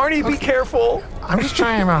 Arnie, be careful. I'm just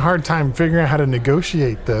trying a hard time figuring out how to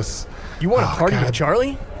negotiate this. You want to party God. with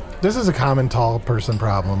Charlie? This is a common tall person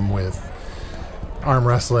problem with arm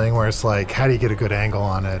wrestling, where it's like, how do you get a good angle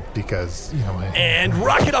on it? Because, And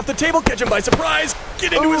rock it off the table, catch him by surprise,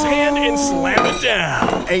 get into his hand, and slam it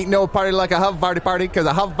down. Ain't no party like a Havarti because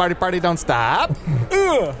a Havarti don't stop.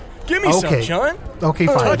 Give me some, Sean. Okay,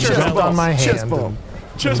 fine. touch You your jumped elbows. on my Chest hand bump.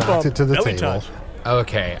 and Chest knocked bump. it to the Belly table. touch.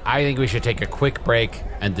 Okay, I think we should take a quick break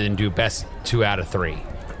and then do best 2 out of 3.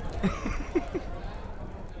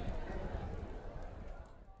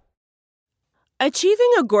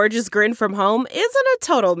 Achieving a gorgeous grin from home isn't a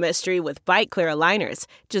total mystery with Bite Clear aligners.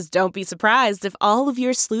 Just don't be surprised if all of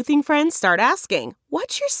your sleuthing friends start asking,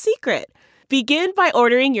 "What's your secret?" Begin by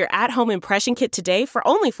ordering your at-home impression kit today for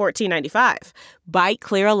only $14.95. Bite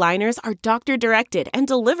Clear aligners are doctor-directed and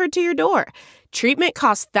delivered to your door. Treatment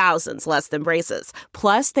costs thousands less than braces.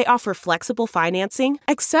 Plus, they offer flexible financing,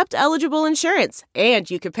 accept eligible insurance, and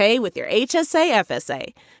you can pay with your HSA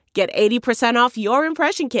FSA. Get 80% off your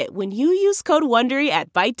impression kit when you use code WONDERY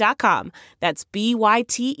at Byte.com. That's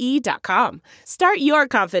BYTE.com. Start your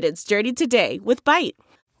confidence journey today with Byte.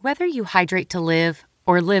 Whether you hydrate to live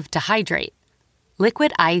or live to hydrate,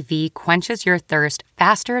 Liquid IV quenches your thirst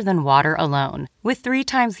faster than water alone. With 3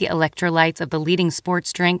 times the electrolytes of the leading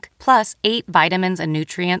sports drink, plus 8 vitamins and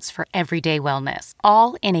nutrients for everyday wellness,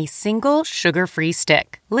 all in a single sugar-free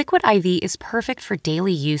stick. Liquid IV is perfect for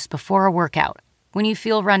daily use before a workout, when you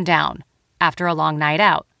feel run down, after a long night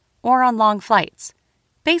out, or on long flights.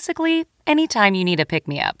 Basically, anytime you need a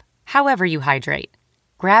pick-me-up, however you hydrate.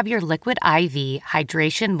 Grab your Liquid IV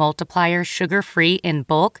Hydration Multiplier sugar-free in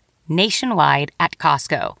bulk nationwide at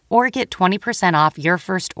Costco, or get 20% off your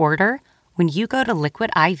first order when you go to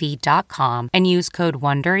liquidiv.com and use code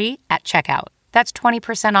WONDERY at checkout. That's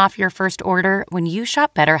 20% off your first order when you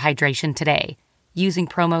shop Better Hydration today, using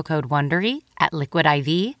promo code WONDERY at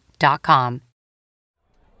liquidiv.com.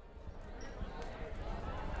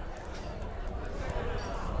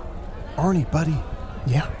 Arnie, buddy.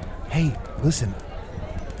 Yeah. Hey, listen.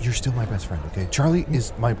 You're still my best friend, okay? Charlie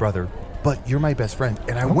is my brother, but you're my best friend,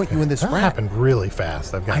 and I want you in this That frat. happened really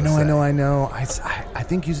fast. I've got to say. I know. I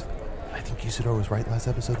think Usador was right last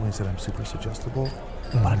episode when he said I'm super suggestible,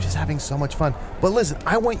 but I'm just having so much fun. But listen,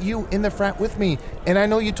 I want you in the frat with me, and I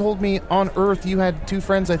know you told me on Earth you had 2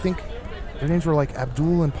 friends. I think their names were like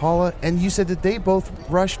Abdul and Paula, and you said that they both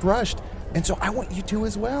rushed, and so I want you to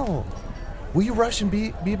as well. Will you rush and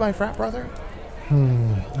be my frat brother?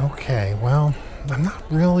 Okay, well, I'm not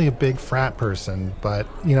really a big frat person, but,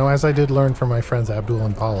 as I did learn from my friends Abdul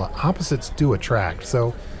and Paula, opposites do attract,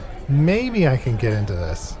 so maybe I can get into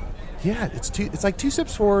this. Yeah, it's like 2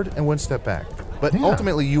 steps forward and 1 step back. But Yeah.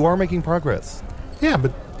 ultimately, you are making progress. Yeah,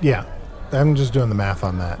 but, yeah. I'm just doing the math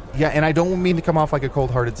on that. Yeah, and I don't mean to come off like a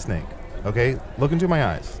cold-hearted snake. Okay? Look into my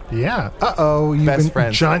eyes. Yeah. Uh-oh. You've Best been,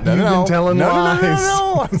 friend. John, No, you've no, been telling no, lies.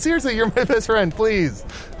 No. Seriously, you're my best friend, please.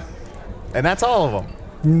 And that's all of them.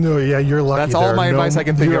 No, yeah, you're lucky. That's all my advice I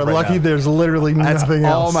can think You're of right lucky now. there's literally That's nothing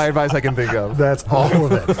else. all my advice I can think of. That's all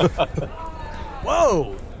of it.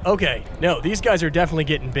 Whoa. Okay. No, these guys are definitely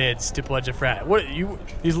getting bids to pledge a frat. What you?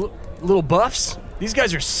 These little buffs? These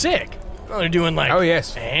guys are sick. Oh, they're doing like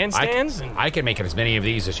handstands. I can make as many of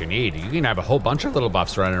these as you need. You can have a whole bunch of little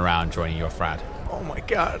buffs running around joining your frat. Oh my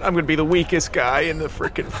god, I'm gonna be the weakest guy in the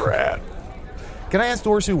freaking frat. Can I ask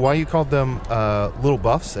Dorsu why you called them little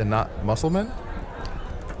buffs and not muscle men?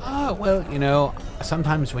 Well,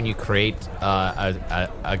 sometimes when you create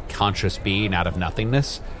a conscious being out of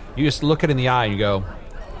nothingness, you just look it in the eye and you go,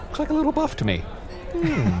 looks like a little buff to me.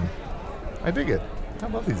 I dig it. I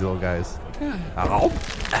love these little guys.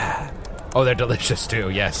 Yeah. Oh, they're delicious too,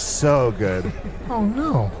 yes. So good. Oh,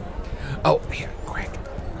 no. Oh, here, Greg.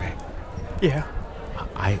 Yeah.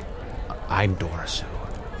 I'm Dorsu,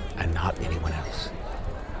 and not anyone else.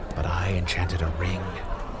 But I enchanted a ring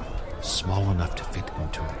small enough to fit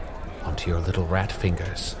onto your little rat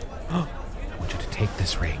fingers. I want you to take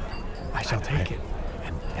this ring. I shall take it.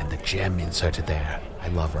 And the gem inserted there. I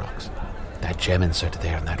love rocks. That gem inserted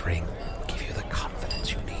there in that ring will give you the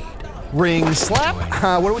confidence you need. Ring slap?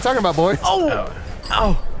 What are we talking about, boys? Oh,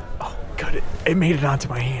 good. It made it onto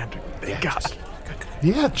my hand. Thank God. Good.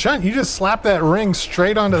 Yeah, Chunt, you just slapped that ring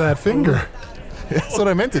straight onto that finger. That's what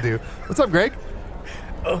I meant to do. What's up, Greg?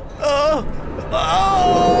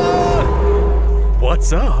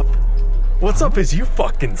 What's up? What's up is you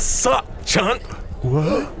fucking suck, Chunt.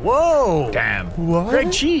 What? Whoa. Damn. What?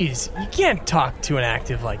 Greg Cheese, you can't talk to an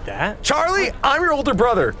active like that. Charlie, I'm your older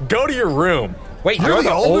brother. Go to your room. Wait, you're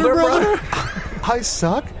the older brother? I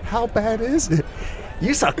suck? How bad is it?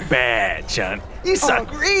 You suck bad, Chunt. You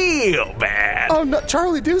suck real bad. Oh, no,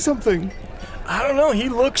 Charlie, do something. I don't know. He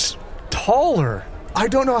looks taller. I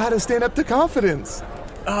don't know how to stand up to confidence.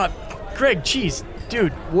 Greg Cheese,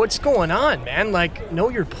 dude, what's going on, man? Like, know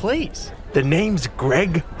your place. The name's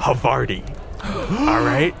Greg Havarti. All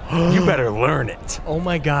right? You better learn it. Oh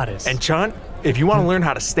my goddess. And Chunt, if you want to learn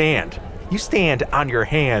how to stand, you stand on your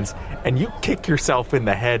hands and you kick yourself in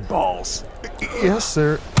the head balls. Yes,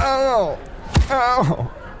 sir. Ow!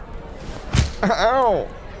 Ow! Ow!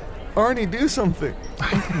 Arnie, do something.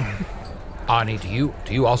 Arnie,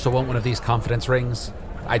 do you also want one of these confidence rings?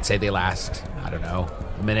 I'd say they last, I don't know,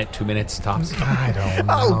 a minute, 2 minutes tops. I don't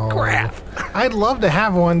know. Oh, crap. I'd love to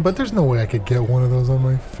have one, but there's no way I could get one of those on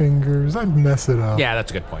my fingers. I'd mess it up. Yeah,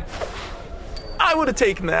 that's a good point. I would have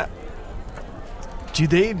taken that. Do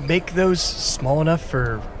they make those small enough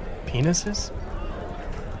for penises?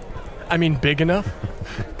 I mean, big enough?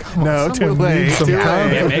 No, too late. Too Yeah,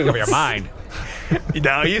 late. make up your mind.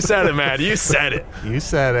 No, you said it, man. You said it. You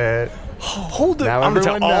said it. Hold it. Now I'm going to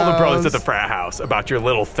tell everyone all the brothers knows. at the frat house about your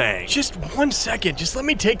little thing. Just 1 second. Just let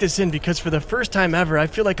me take this in because for the first time ever, I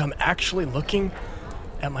feel like I'm actually looking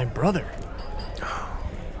at my brother.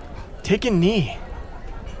 Take a knee,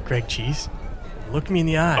 Greg Cheese. Look me in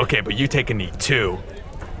the eye. Okay, but you take a knee, too.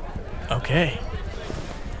 Okay.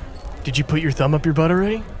 Did you put your thumb up your butt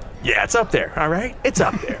already? Yeah, it's up there, all right? It's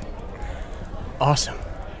up there. Awesome.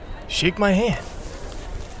 Shake my hand.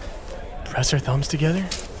 Press our thumbs together.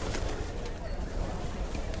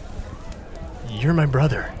 You're my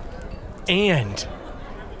brother. And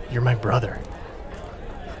you're my brother.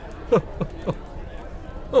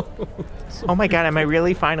 Oh my God, am I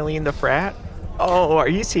really finally in the frat? Oh, are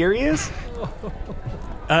you serious?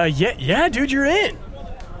 Yeah, dude, you're in.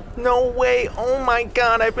 No way. Oh my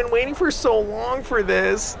God, I've been waiting for so long for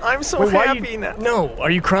this. I'm so Wait, why happy now. No,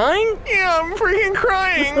 are you crying? Yeah, I'm freaking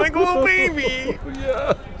crying like a little baby.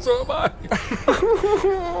 Yeah, so am I.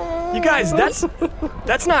 You guys,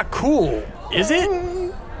 that's not cool, is it?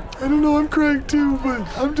 I don't know, I'm crying too, but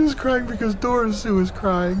I'm just crying because Dorsu is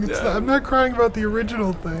crying. I'm not crying about the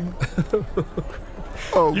original thing.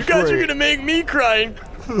 Oh, You guys great. are gonna make me cry.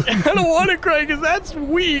 I don't want to cry because that's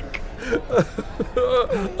weak.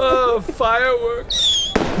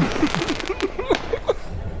 Fireworks.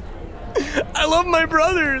 I love my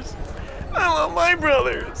brothers. I love my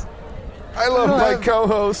brothers. I love my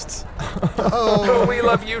co-hosts. Oh, we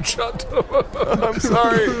love you, Chunt. I'm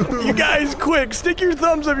sorry. You guys, quick, stick your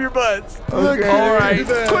thumbs up your butts. Okay. All right.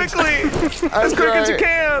 Quickly, as quick as you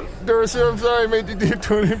can. Dorsu, I'm sorry I made you do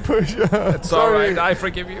 20 push-ups. It's all right. I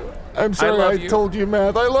forgive you. I'm sorry love I you. told you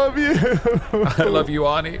math. I love you. I love you,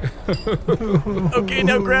 Ani. Okay,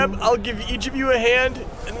 now grab. I'll give each of you a hand,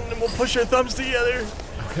 and then we'll push our thumbs together.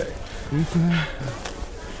 Okay.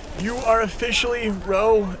 You are officially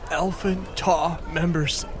Rho, Alpha, Tau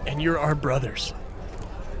members, and you're our brothers.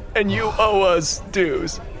 And you owe us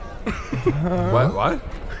dues. What?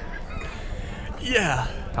 Yeah.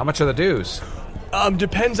 How much are the dues?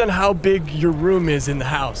 Depends on how big your room is in the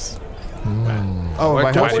house. Oh, We're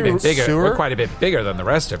my quite house a bit bigger. sewer? We're quite a bit bigger than the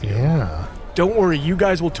rest of you. Yeah. Don't worry, you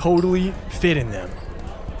guys will totally fit in them.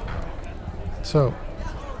 So,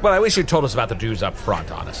 Well, I wish you told us about the dues up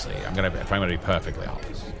front. Honestly, if I'm gonna be perfectly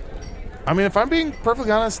honest. I mean, if I'm being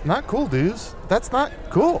perfectly honest, not cool, dudes. That's not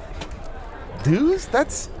cool. Dudes?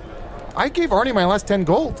 I gave Arnie my last 10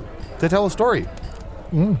 gold to tell a story.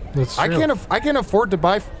 that's true. I can't afford to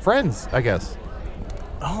buy friends, I guess.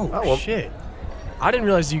 Oh, shit. I didn't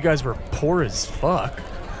realize you guys were poor as fuck.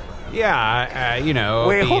 Yeah,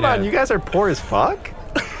 Wait, hold on. You guys are poor as fuck?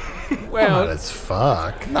 Well, Not as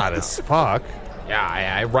fuck. Not as fuck.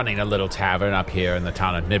 yeah, I running a little tavern up here in the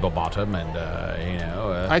town of Nibblebottom, and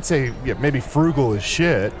I'd say maybe frugal as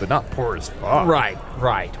shit, but not poor as fuck.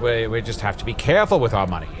 Right. We just have to be careful with our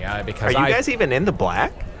money, because Are you guys even in the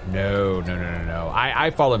black? No.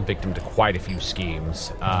 I've fallen victim to quite a few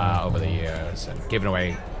schemes over the years and given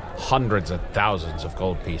away hundreds of thousands of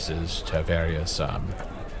gold pieces to various,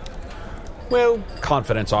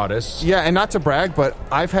 confidence artists. Yeah, and not to brag, but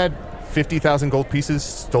I've had 50,000 gold pieces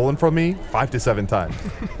stolen from me 5 to 7 times.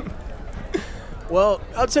 Well,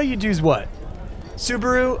 I'll tell you dudes what.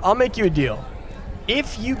 Subaru, I'll make you a deal.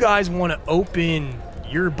 If you guys want to open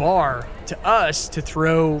your bar to us to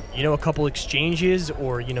throw, a couple exchanges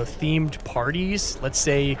or, themed parties, let's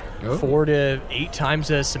say 4 to 8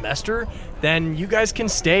 times a semester, then you guys can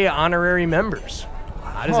stay honorary members.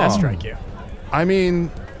 How does that strike you? I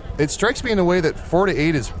mean, it strikes me in a way that 4 to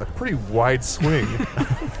 8 is a pretty wide swing.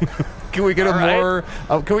 Can we get a more?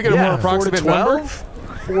 Can we get a more approximate 4 to 12?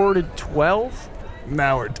 number? 4 to 12?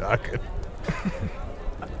 Now we're talking.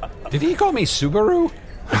 Did he call me Subaru?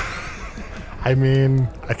 I mean,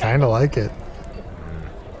 I kind of like it.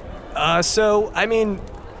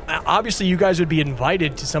 Obviously you guys would be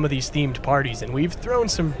invited to some of these themed parties, and we've thrown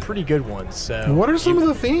some pretty good ones. So What are some of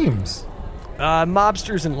the themes?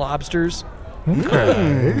 mobsters and lobsters.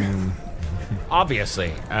 Okay.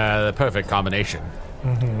 Obviously, the perfect combination.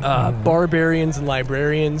 Barbarians and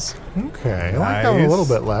librarians. Okay. I like that one a little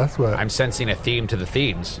bit less, but I'm sensing a theme to the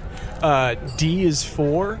themes. D is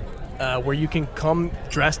 4, where you can come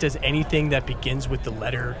dressed as anything that begins with the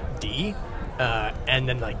letter D, and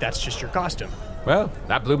then that's just your costume. Well,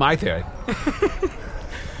 that blew my theory.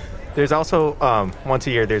 There's also, once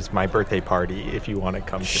a year, there's my birthday party if you want to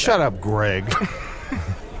come to Shut that. up, Greg.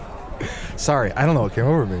 Sorry, I don't know what came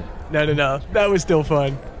over me. No. That was still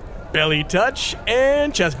fun. Belly touch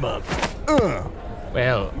and chest bump.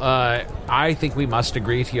 Well, I think we must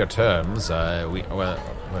agree to your terms. We're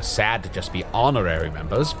sad to just be honorary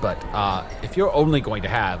members, but if you're only going to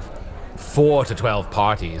have 4 to 12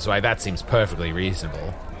 parties, why, that seems perfectly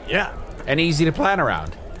reasonable. Yeah. And easy to plan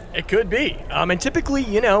around. It could be. And typically,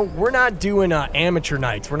 we're not doing amateur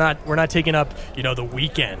nights. We're not taking up, the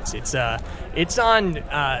weekends. It's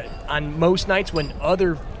on most nights when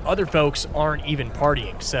other folks aren't even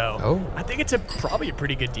partying. So I think it's probably a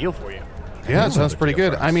pretty good deal for you. Yeah, it sounds pretty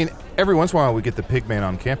good. I mean, every once in a while we get the Pigman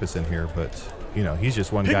on campus in here, but he's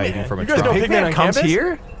just one guy eating from a You guys trough. know Pigman on comes campus?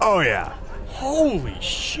 here? Oh yeah. Holy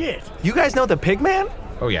shit. You guys know the Pigman?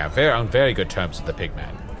 Oh yeah, on very good terms with the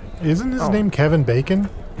Pigman. isn't his name Kevin Bacon?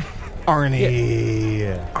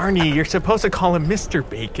 Arnie. Arnie, you're supposed to call him Mr.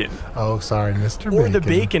 Bacon. Oh, sorry, Mr. Or Bacon. the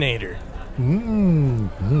Baconator.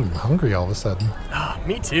 Hungry all of a sudden.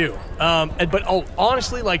 Me too. But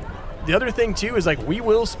honestly, the other thing too is we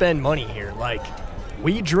will spend money here.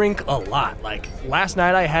 We drink a lot. Last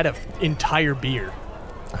night I had an entire beer.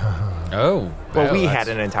 Oh. Well, we that's- had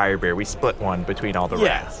an entire beer. We split one between all the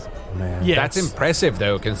Yeah. rats. Man. Yeah, That's it's- impressive,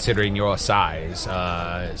 though, considering your size.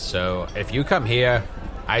 So if you come here,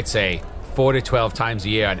 I'd say 4 to 12 times a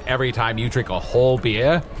year, and every time you drink a whole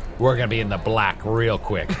beer, we're going to be in the black real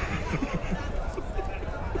quick.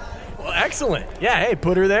 Well, excellent. Yeah, hey,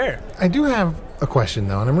 put her there. I do have a question,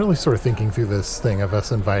 though, and I'm really sort of thinking through this thing of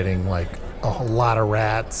us inviting, a whole lot of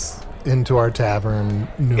rats into our tavern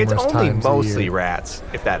numerous It's only times a mostly year. rats,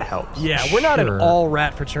 if that helps. Yeah, we're not Sure. an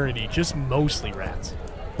all-rat fraternity, just mostly rats.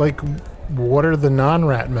 What are the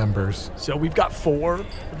non-rat members? So we've got 4.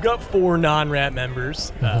 We've got 4 non-rat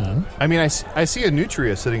members. I mean, I see a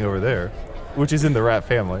Nutria sitting over there, which is in the rat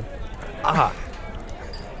family.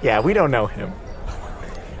 Yeah, we don't know him.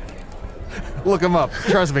 Look him up.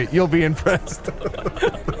 Trust me, you'll be impressed.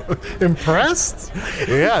 Impressed?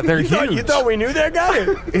 Yeah, they're huge. You thought we knew that guy?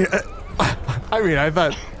 I mean, I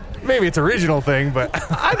thought maybe it's a regional thing, but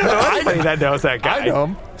I don't know anybody that knows that guy. I know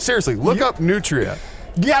him. Seriously, look up nutria.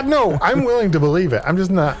 Yeah, no, I'm willing to believe it. I'm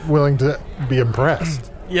just not willing to be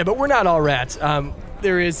impressed. Yeah, but we're not all rats.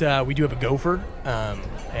 There is, we do have a gopher,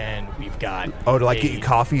 and we've got. Oh, to like get you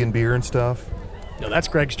coffee and beer and stuff? No, that's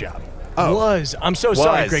Greg's job. Oh. I'm so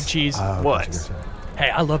sorry, Greg Cheese. Was. Hey,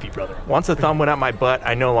 I love you, brother. Once a thumb went up my butt,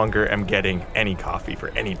 I no longer am getting any coffee for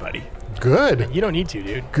anybody. Good. You don't need to,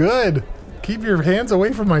 dude. Good. Keep your hands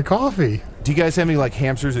away from my coffee. Do you guys have any like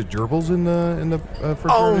hamsters or gerbils in the fraternity?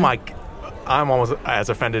 Oh my! I'm almost as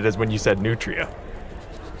offended as when you said nutria.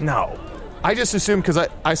 No. I just assumed because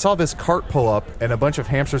I saw this cart pull up and a bunch of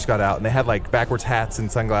hamsters got out and they had like backwards hats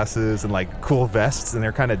and sunglasses and like cool vests and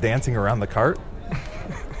they're kind of dancing around the cart.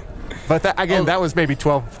 But that was maybe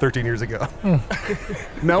 12, 13 years ago.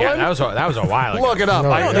 No one? That was a while ago. Look it up.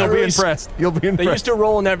 You'll be impressed. You'll be impressed. They used to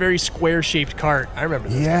roll in that very square-shaped cart. I remember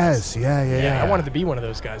those guys. Yeah. I wanted to be one of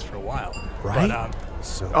those guys for a while. Right?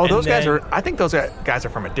 But, those guys are... I think those guys are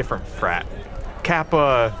from a different frat.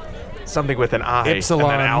 Kappa, something with an I,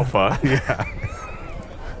 Epsilon. and then Alpha. Yeah.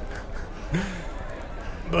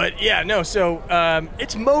 But, yeah, no, so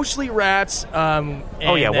it's mostly rats. One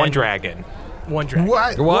dragon. One dragon.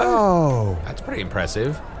 What? Whoa. That's pretty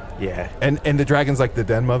impressive. Yeah. And the dragon's like the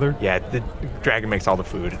den mother? Yeah, the dragon makes all the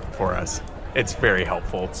food for us. It's very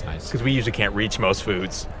helpful. It's nice. Because we usually can't reach most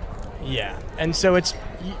foods. Yeah, and so it's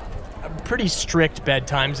pretty strict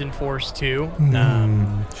bedtimes enforced, too.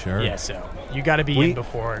 Sure. Yeah, so you got to be in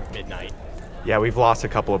before midnight. Yeah, we've lost a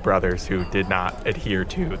couple of brothers who did not adhere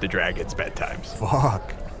to the dragon's bedtimes.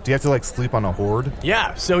 Fuck. Do you have to like sleep on a horde?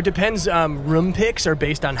 Yeah, so it depends. Room picks are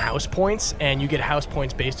based on house points, and you get house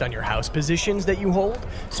points based on your house positions that you hold.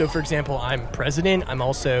 So, for example, I'm president. I'm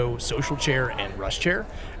also social chair and rush chair.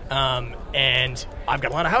 And I've got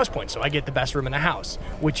a lot of house points, so I get the best room in the house,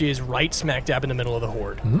 which is right smack dab in the middle of the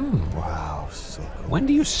horde. Wow, so cool. When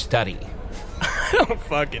do you study? I don't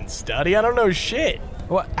fucking study. I don't know shit.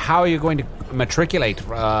 Well, how are you going to matriculate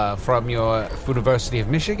from your University of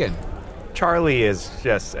Michigan? Charlie is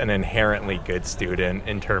just an inherently good student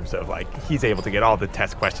in terms of, like, he's able to get all the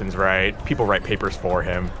test questions right. People write papers for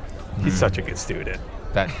him. He's such a good student.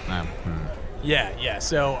 Yeah.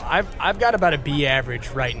 So I've got about a B average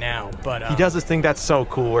right now, but He does this thing that's so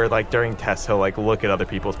cool where, like, during tests, he'll, like, look at other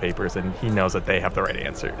people's papers and he knows that they have the right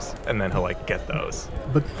answers. And then he'll, like, get those.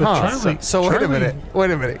 But Charlie... So wait a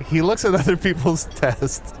minute. He looks at other people's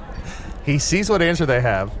tests. He sees what answer they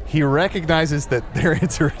have. He recognizes that their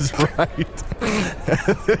answer is right.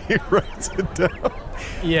 And then he writes it down.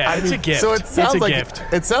 yeah, it's a gift. So it sounds it's a like gift.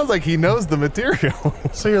 it sounds like he knows the material.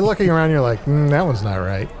 So you're looking around, you're like, that one's not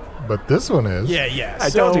right. But this one is. Yeah.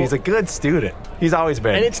 I told you, he's a good student. He's always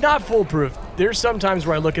been. And it's not foolproof. There's some times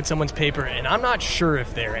where I look at someone's paper and I'm not sure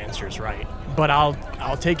if their answer's right, but I'll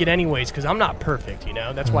take it anyways because I'm not perfect, you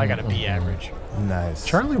know? That's why I got a B average. Nice.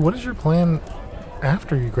 Charlie, what is your plan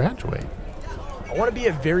after you graduate? I want to be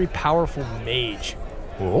a very powerful mage.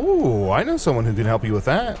 Oh, I know someone who can help you with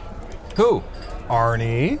that. Who?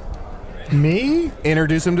 Arnie. Me?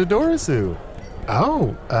 Introduce him to Dorisu.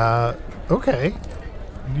 Oh, okay.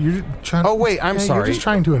 You're trying. Oh, wait, I'm sorry. You're just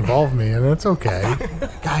trying to involve me, and it's okay.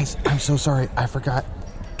 Guys, I'm so sorry. I forgot.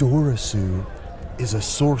 Dorisu is a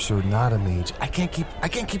sorcerer, not a mage. I can't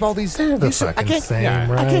keep all these. They're the I fucking can't,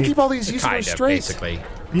 same, right? I can't keep all these useful Kind of, straight. basically.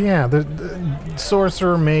 Yeah, the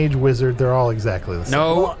sorcerer, mage, wizard, they're all exactly the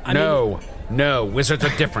same. No. Wizards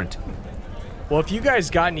are different. Well, if you guys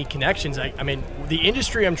got any connections, I mean, the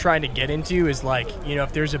industry I'm trying to get into is like, you know,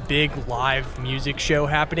 if there's a big live music show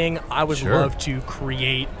happening, I would love to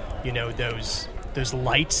create, you know, those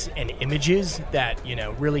lights and images that, you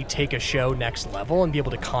know, really take a show next level and be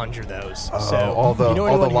able to conjure those. So all the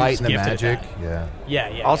light and the magic.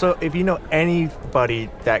 Yeah. Also, if you know anybody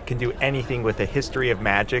that can do anything with a history of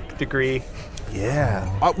magic degree,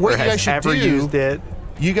 what you guys should ever used it.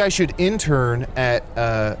 You guys should intern at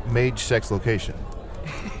Mage Sex Location.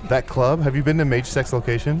 That club, have you been to Mage Sex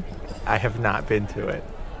Location? I have not been to it.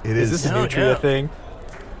 Is this a Nutria thing?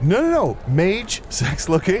 No. Mage Sex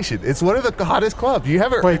Location. It's one of the hottest clubs. You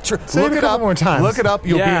haven't. Wait, say it a couple more times. Look it up.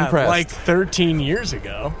 You'll be impressed. Like 13 years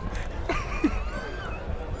ago.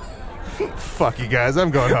 Fuck you guys.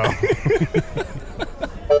 I'm going home.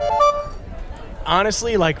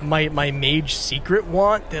 Honestly, like my mage secret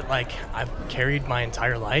want that like I've carried my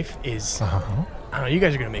entire life is I don't know, you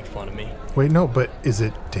guys are gonna make fun of me. Wait, no, but is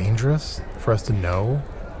it dangerous for us to know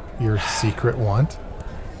your secret want?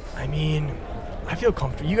 I mean, I feel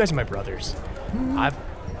comfortable. You guys are my brothers. I've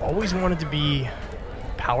always wanted to be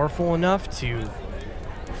powerful enough to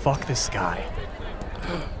fuck the sky.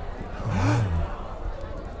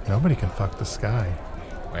 Nobody can fuck the sky.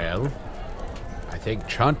 Well, I think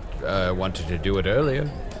Chunt wanted to do it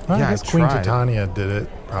earlier. Well, Yeah, I guess I Queen tried. Titania did it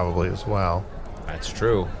probably as well. That's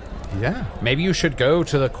true. Yeah. Maybe you should go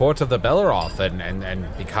to the court of the Belleroth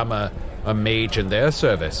and become a mage in their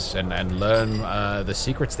service and learn the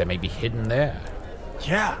secrets that may be hidden there.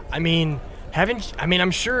 Yeah,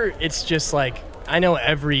 I'm sure it's just like, I know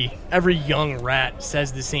every young rat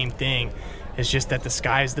says the same thing. It's just that the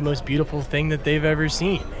sky is the most beautiful thing that they've ever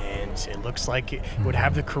seen, and it looks like it would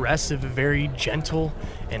have the caress of a very gentle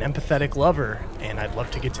and empathetic lover, and I'd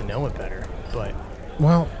love to get to know it better, but...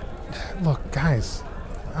 Well, look, guys,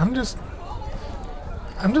 I'm just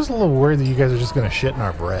a little worried that you guys are just going to shit in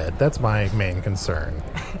our bread. That's my main concern.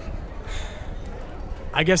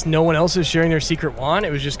 I guess no one else is sharing their secret wand.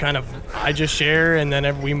 It was just kind of, I just share and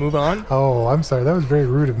then we move on. Oh, I'm sorry. That was very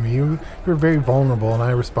rude of me. You were very vulnerable, and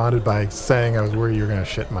I responded by saying I was worried you were going to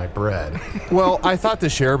shit in my bread. Well, I thought to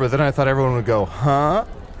share, but then I thought everyone would go, huh?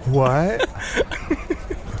 What?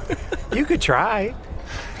 You could try.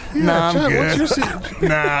 Yeah, Nah, I'm Chet, good.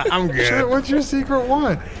 Nah, I'm good. Chet, what's your secret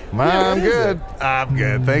wand? I'm good. I'm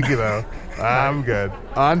good. Thank you, though. I'm good.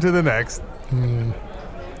 On to the next.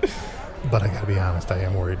 But I gotta be honest, I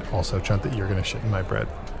am worried also, Chunt, that you're gonna shit in my bread.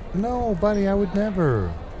 No, buddy, I would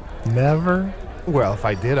never. Never? Well, if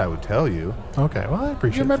I did, I would tell you. Okay, well, I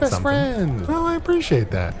appreciate You're my best something. friend. Well, I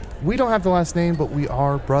appreciate that. We don't have the last name, but we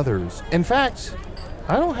are brothers. In fact,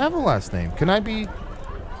 I don't have a last name. Can I be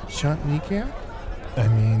Chunt Niekamp? I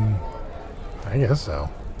mean, I guess so.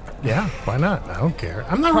 Yeah, why not? I don't care.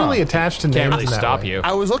 I'm not really attached to names. Can't really in that stop way. you.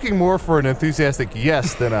 I was looking more for an enthusiastic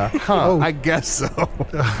yes than a I guess so.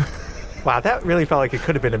 Wow, that really felt like it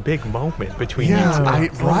could have been a big moment between Yeah. you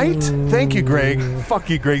two. Right? Thank you, Greg.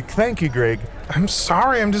 Fuck you, Greg. Thank you, Greg. I'm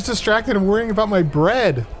sorry, I'm just distracted and worrying about my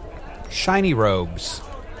bread. Shiny robes.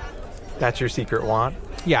 That's your secret wand?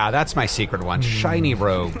 Yeah, that's my secret one. Shiny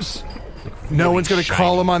robes. No Really one's going to shiny.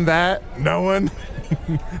 call him on that. No one.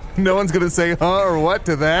 No one's going to say huh or what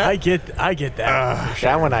to that. I get that.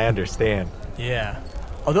 That one I understand. Yeah.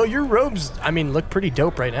 Although your robes, look pretty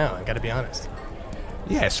dope right now, I gotta be honest.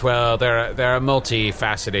 Yes, well, they're a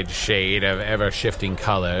multifaceted shade of ever-shifting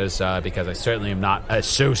colors, because I certainly am not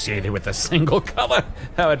associated with a single color.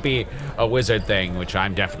 That would be a wizard thing, which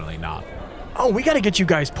I'm definitely not. Oh, we gotta get you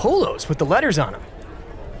guys polos with the letters on them.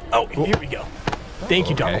 Oh, here we go. Thank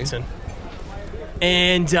you, okay. Donaldson.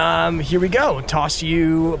 And here we go. Toss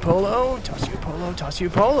you a polo, toss you a polo, toss you a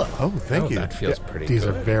polo. Oh, thank you. That feels pretty These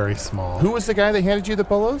good. are very small. Who was the guy that handed you the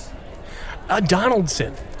polos?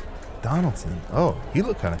 Donaldson. Donaldson. Oh, he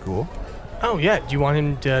looked kind of cool. Oh, yeah. Do you want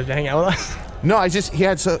him to hang out with us? No,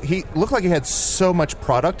 he looked like he had so much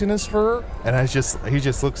product in his fur, and he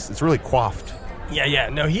just looks, it's really coiffed. Yeah.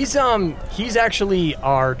 No, he's actually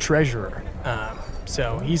our treasurer.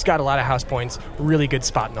 So he's got a lot of house points. Really good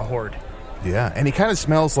spot in the horde. Yeah, and he kind of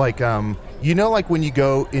smells like, like when you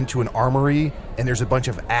go into an armory and there's a bunch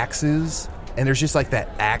of axes, and there's just like that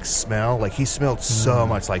axe smell. Like he smelled so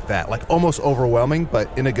much like that, like almost overwhelming, but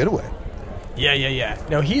in a good way. Yeah.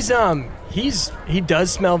 No, he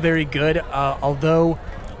does smell very good. Although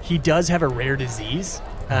he does have a rare disease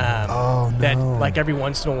that, like every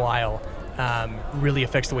once in a while, really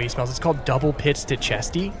affects the way he smells. It's called double pits to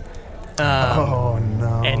chesty.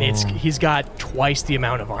 And he's got twice the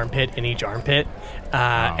amount of armpit in each armpit,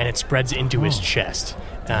 and it spreads into his chest.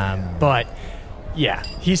 But yeah,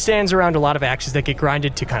 he stands around a lot of axes that get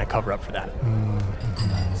grinded to kind of cover up for that.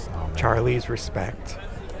 Charlie's respect.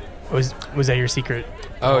 Was that your secret?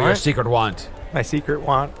 Oh, your wand? secret wand. My secret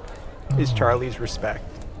wand is Charlie's respect.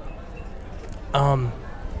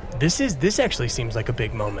 This actually seems like a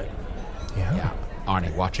big moment. Yeah.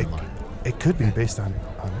 Arnie, watch and learn. It could be based on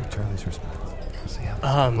Charlie's response.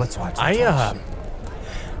 Let's watch.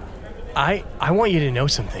 I want you to know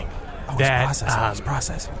something. He's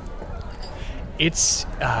processing. It's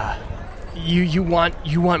you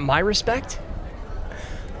want my respect?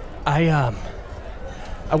 I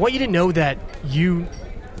want you to know that you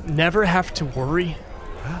never have to worry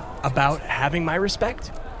about having my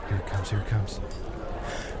respect. Here it comes.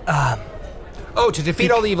 To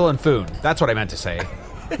defeat all evil and food. That's what I meant to say.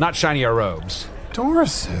 Not shinier robes.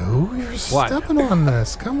 Dorisu, you're What? stepping on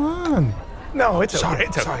this. Come on. No, it's Sorry,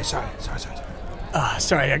 okay. sorry.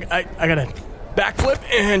 Sorry, I got a backflip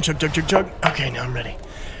and chug. Okay, now I'm ready.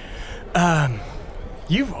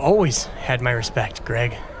 You've always had my respect,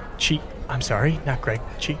 Greg. I'm sorry, not Greg.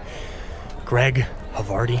 Greg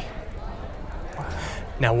Havarti.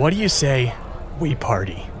 Now, what do you say we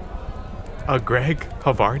party? A Greg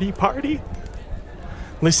Havarti party?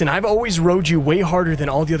 Listen, I've always rode you way harder than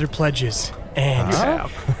all the other pledges. And You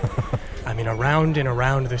have. around and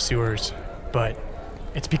around the sewers. But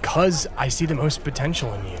it's because I see the most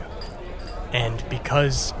potential in you. And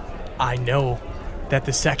because I know that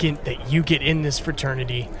the second that you get in this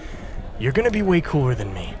fraternity, you're going to be way cooler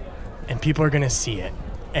than me. And people are going to see it.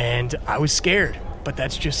 And I was scared, but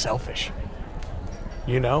that's just selfish.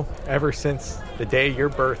 You know, ever since the day of your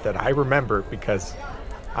birth that I remember, because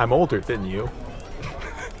I'm older than you.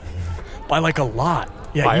 By like a lot.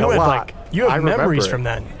 Yeah, By you a have lot. you have I remember memories it. from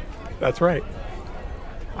then. That's right.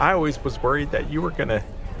 I always was worried that you were going to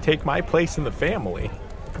take my place in the family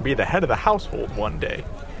and be the head of the household one day.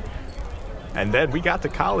 And then we got to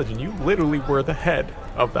college and you literally were the head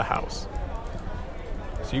of the house.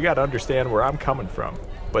 So you got to understand where I'm coming from.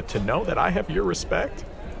 But to know that I have your respect,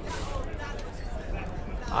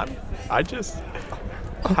 I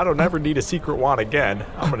don't ever need a secret wand again.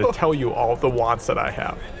 I'm going to tell you all the wants that I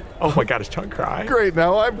have. Oh my God, is Chunk crying? Great,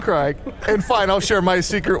 now I'm crying. And fine, I'll share my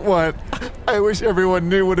secret one. I wish everyone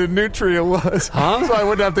knew what a nutria was. Huh? So I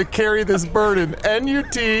wouldn't have to carry this burden.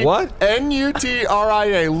 N-U-T. What?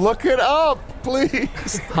 N-U-T-R-I-A. Look it up,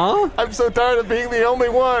 please. Huh? I'm so tired of being the only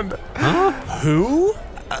one. Huh? Who?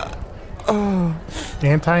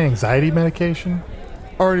 Anti-anxiety medication?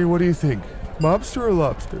 Artie, what do you think? Mobster or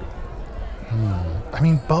lobster? I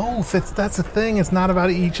mean, both. That's the thing. It's not about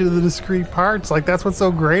each of the discrete parts. Like, that's what's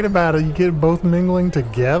so great about it. You get both mingling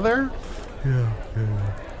together. Yeah.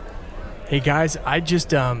 Hey guys, I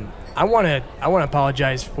just I want to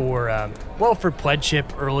apologize for for Pledship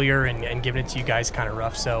earlier and giving it to you guys kind of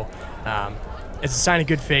rough. So, as a sign of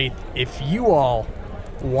good faith, if you all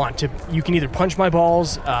want to, you can either punch my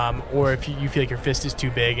balls, or if you feel like your fist is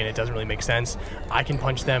too big and it doesn't really make sense, I can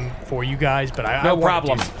punch them for you guys. But I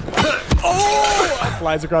problem. Oh!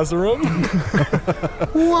 Flies across the room.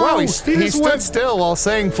 Wow, he stood still while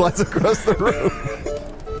saying flies across the room.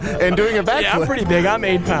 And doing a backflip. Yeah, I'm pretty big. I'm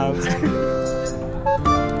 8 pounds.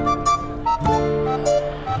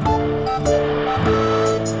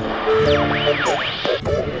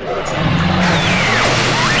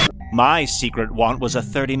 My secret want was a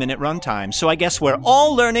 30-minute runtime, so I guess we're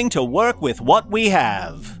all learning to work with what we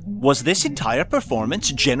have. Was this entire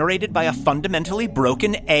performance generated by a fundamentally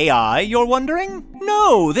broken AI, you're wondering?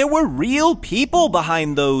 No, there were real people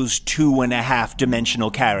behind those 2.5-dimensional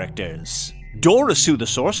characters. Dorosu the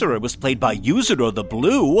Sorcerer was played by Yuzuru the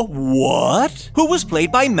Blue. What? Who was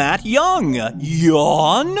played by Matt Young?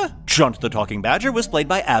 Yawn? Chunt the Talking Badger was played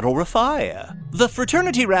by Adol Rafai. The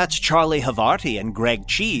fraternity rats Charlie Havarti and Greg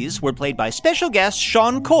Cheese were played by special guests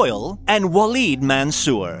Sean Coyle and Waleed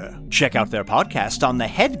Mansour. Check out their podcast on the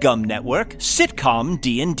HeadGum Network, Sitcom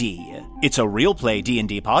D&D. It's a real play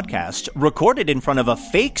D&D podcast recorded in front of a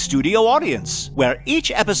fake studio audience, where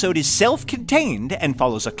each episode is self-contained and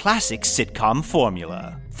follows a classic sitcom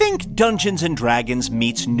formula. Think Dungeons & Dragons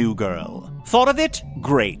meets New Girl. Thought of it?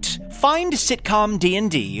 Great. Find Sitcom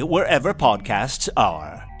D&D wherever podcasts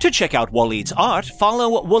are. To check out Waleed's art,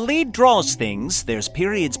 follow Waleed Draws Things, there's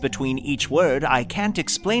periods between each word, I can't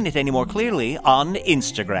explain it any more clearly, on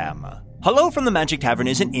Instagram. Hello from the Magic Tavern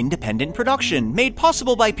is an independent production made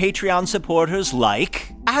possible by Patreon supporters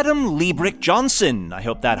like Adam Liebrick Johnson. I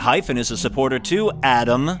hope that hyphen is a supporter too.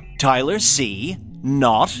 Adam, Tyler C,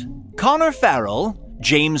 Not, Connor Farrell,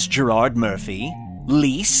 James Gerard Murphy,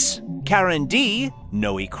 Lise, Karen D,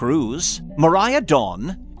 Noe Cruz, Mariah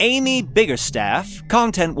Dawn, Amy Biggerstaff,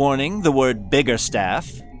 content warning, the word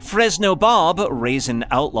Biggerstaff, Fresno Bob, Raisin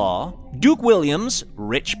Outlaw, Duke Williams,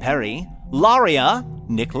 Rich Perry, Laria,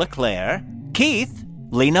 Nick LeClaire, Keith,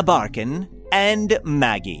 Lena Barkin, and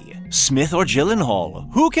Maggie. Smith or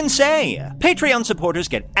Gyllenhaal, who can say? Patreon supporters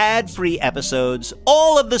get ad-free episodes,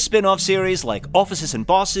 all of the spin-off series like Offices and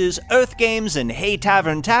Bosses, Earth Games, and Hey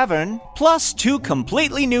Tavern Tavern, plus 2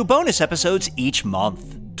 completely new bonus episodes each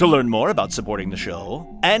month. To learn more about supporting the show,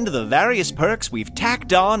 and the various perks we've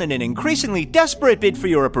tacked on in an increasingly desperate bid for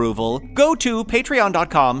your approval, go to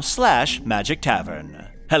patreon.com/Magic Tavern.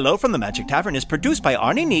 Hello from the Magic Tavern is produced by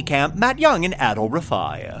Arnie Niekamp, Matt Young, and Adol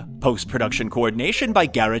Rafai. Post-production coordination by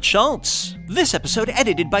Garrett Schultz. This episode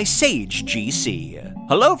edited by Sage GC.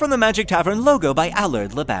 Hello from the Magic Tavern logo by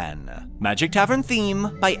Allard Laban. Magic Tavern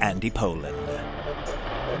theme by Andy Poland.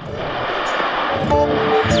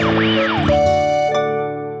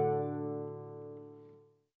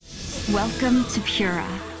 Welcome to Pura,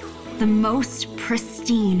 the most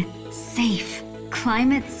pristine, safe,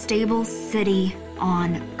 climate-stable city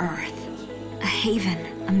on Earth. A haven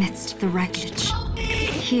amidst the wreckage.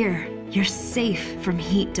 Here, you're safe from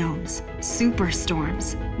heat domes,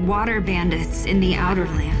 superstorms, water bandits in the outer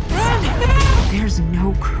lands. There's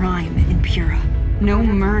no crime in Pura, no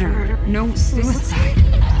murder, no suicide,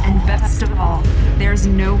 and best of all, there's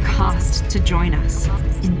no cost to join us.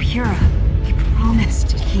 In Pura, we promise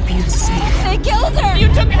to keep you safe. They killed her! You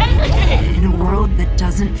took everything! In a world that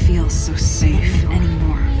doesn't feel so safe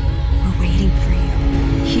anymore, we're waiting for you.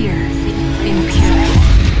 Here in Pure.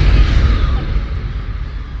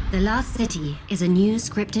 The Last City is a new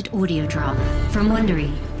scripted audio drama from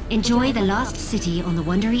Wondery. Enjoy The Last City on the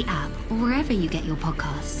Wondery app or wherever you get your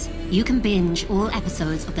podcasts. You can binge all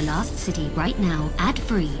episodes of The Last City right now,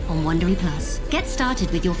 ad-free on Wondery Plus. Get started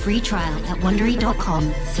with your free trial at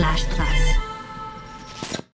Wondery.com/plus.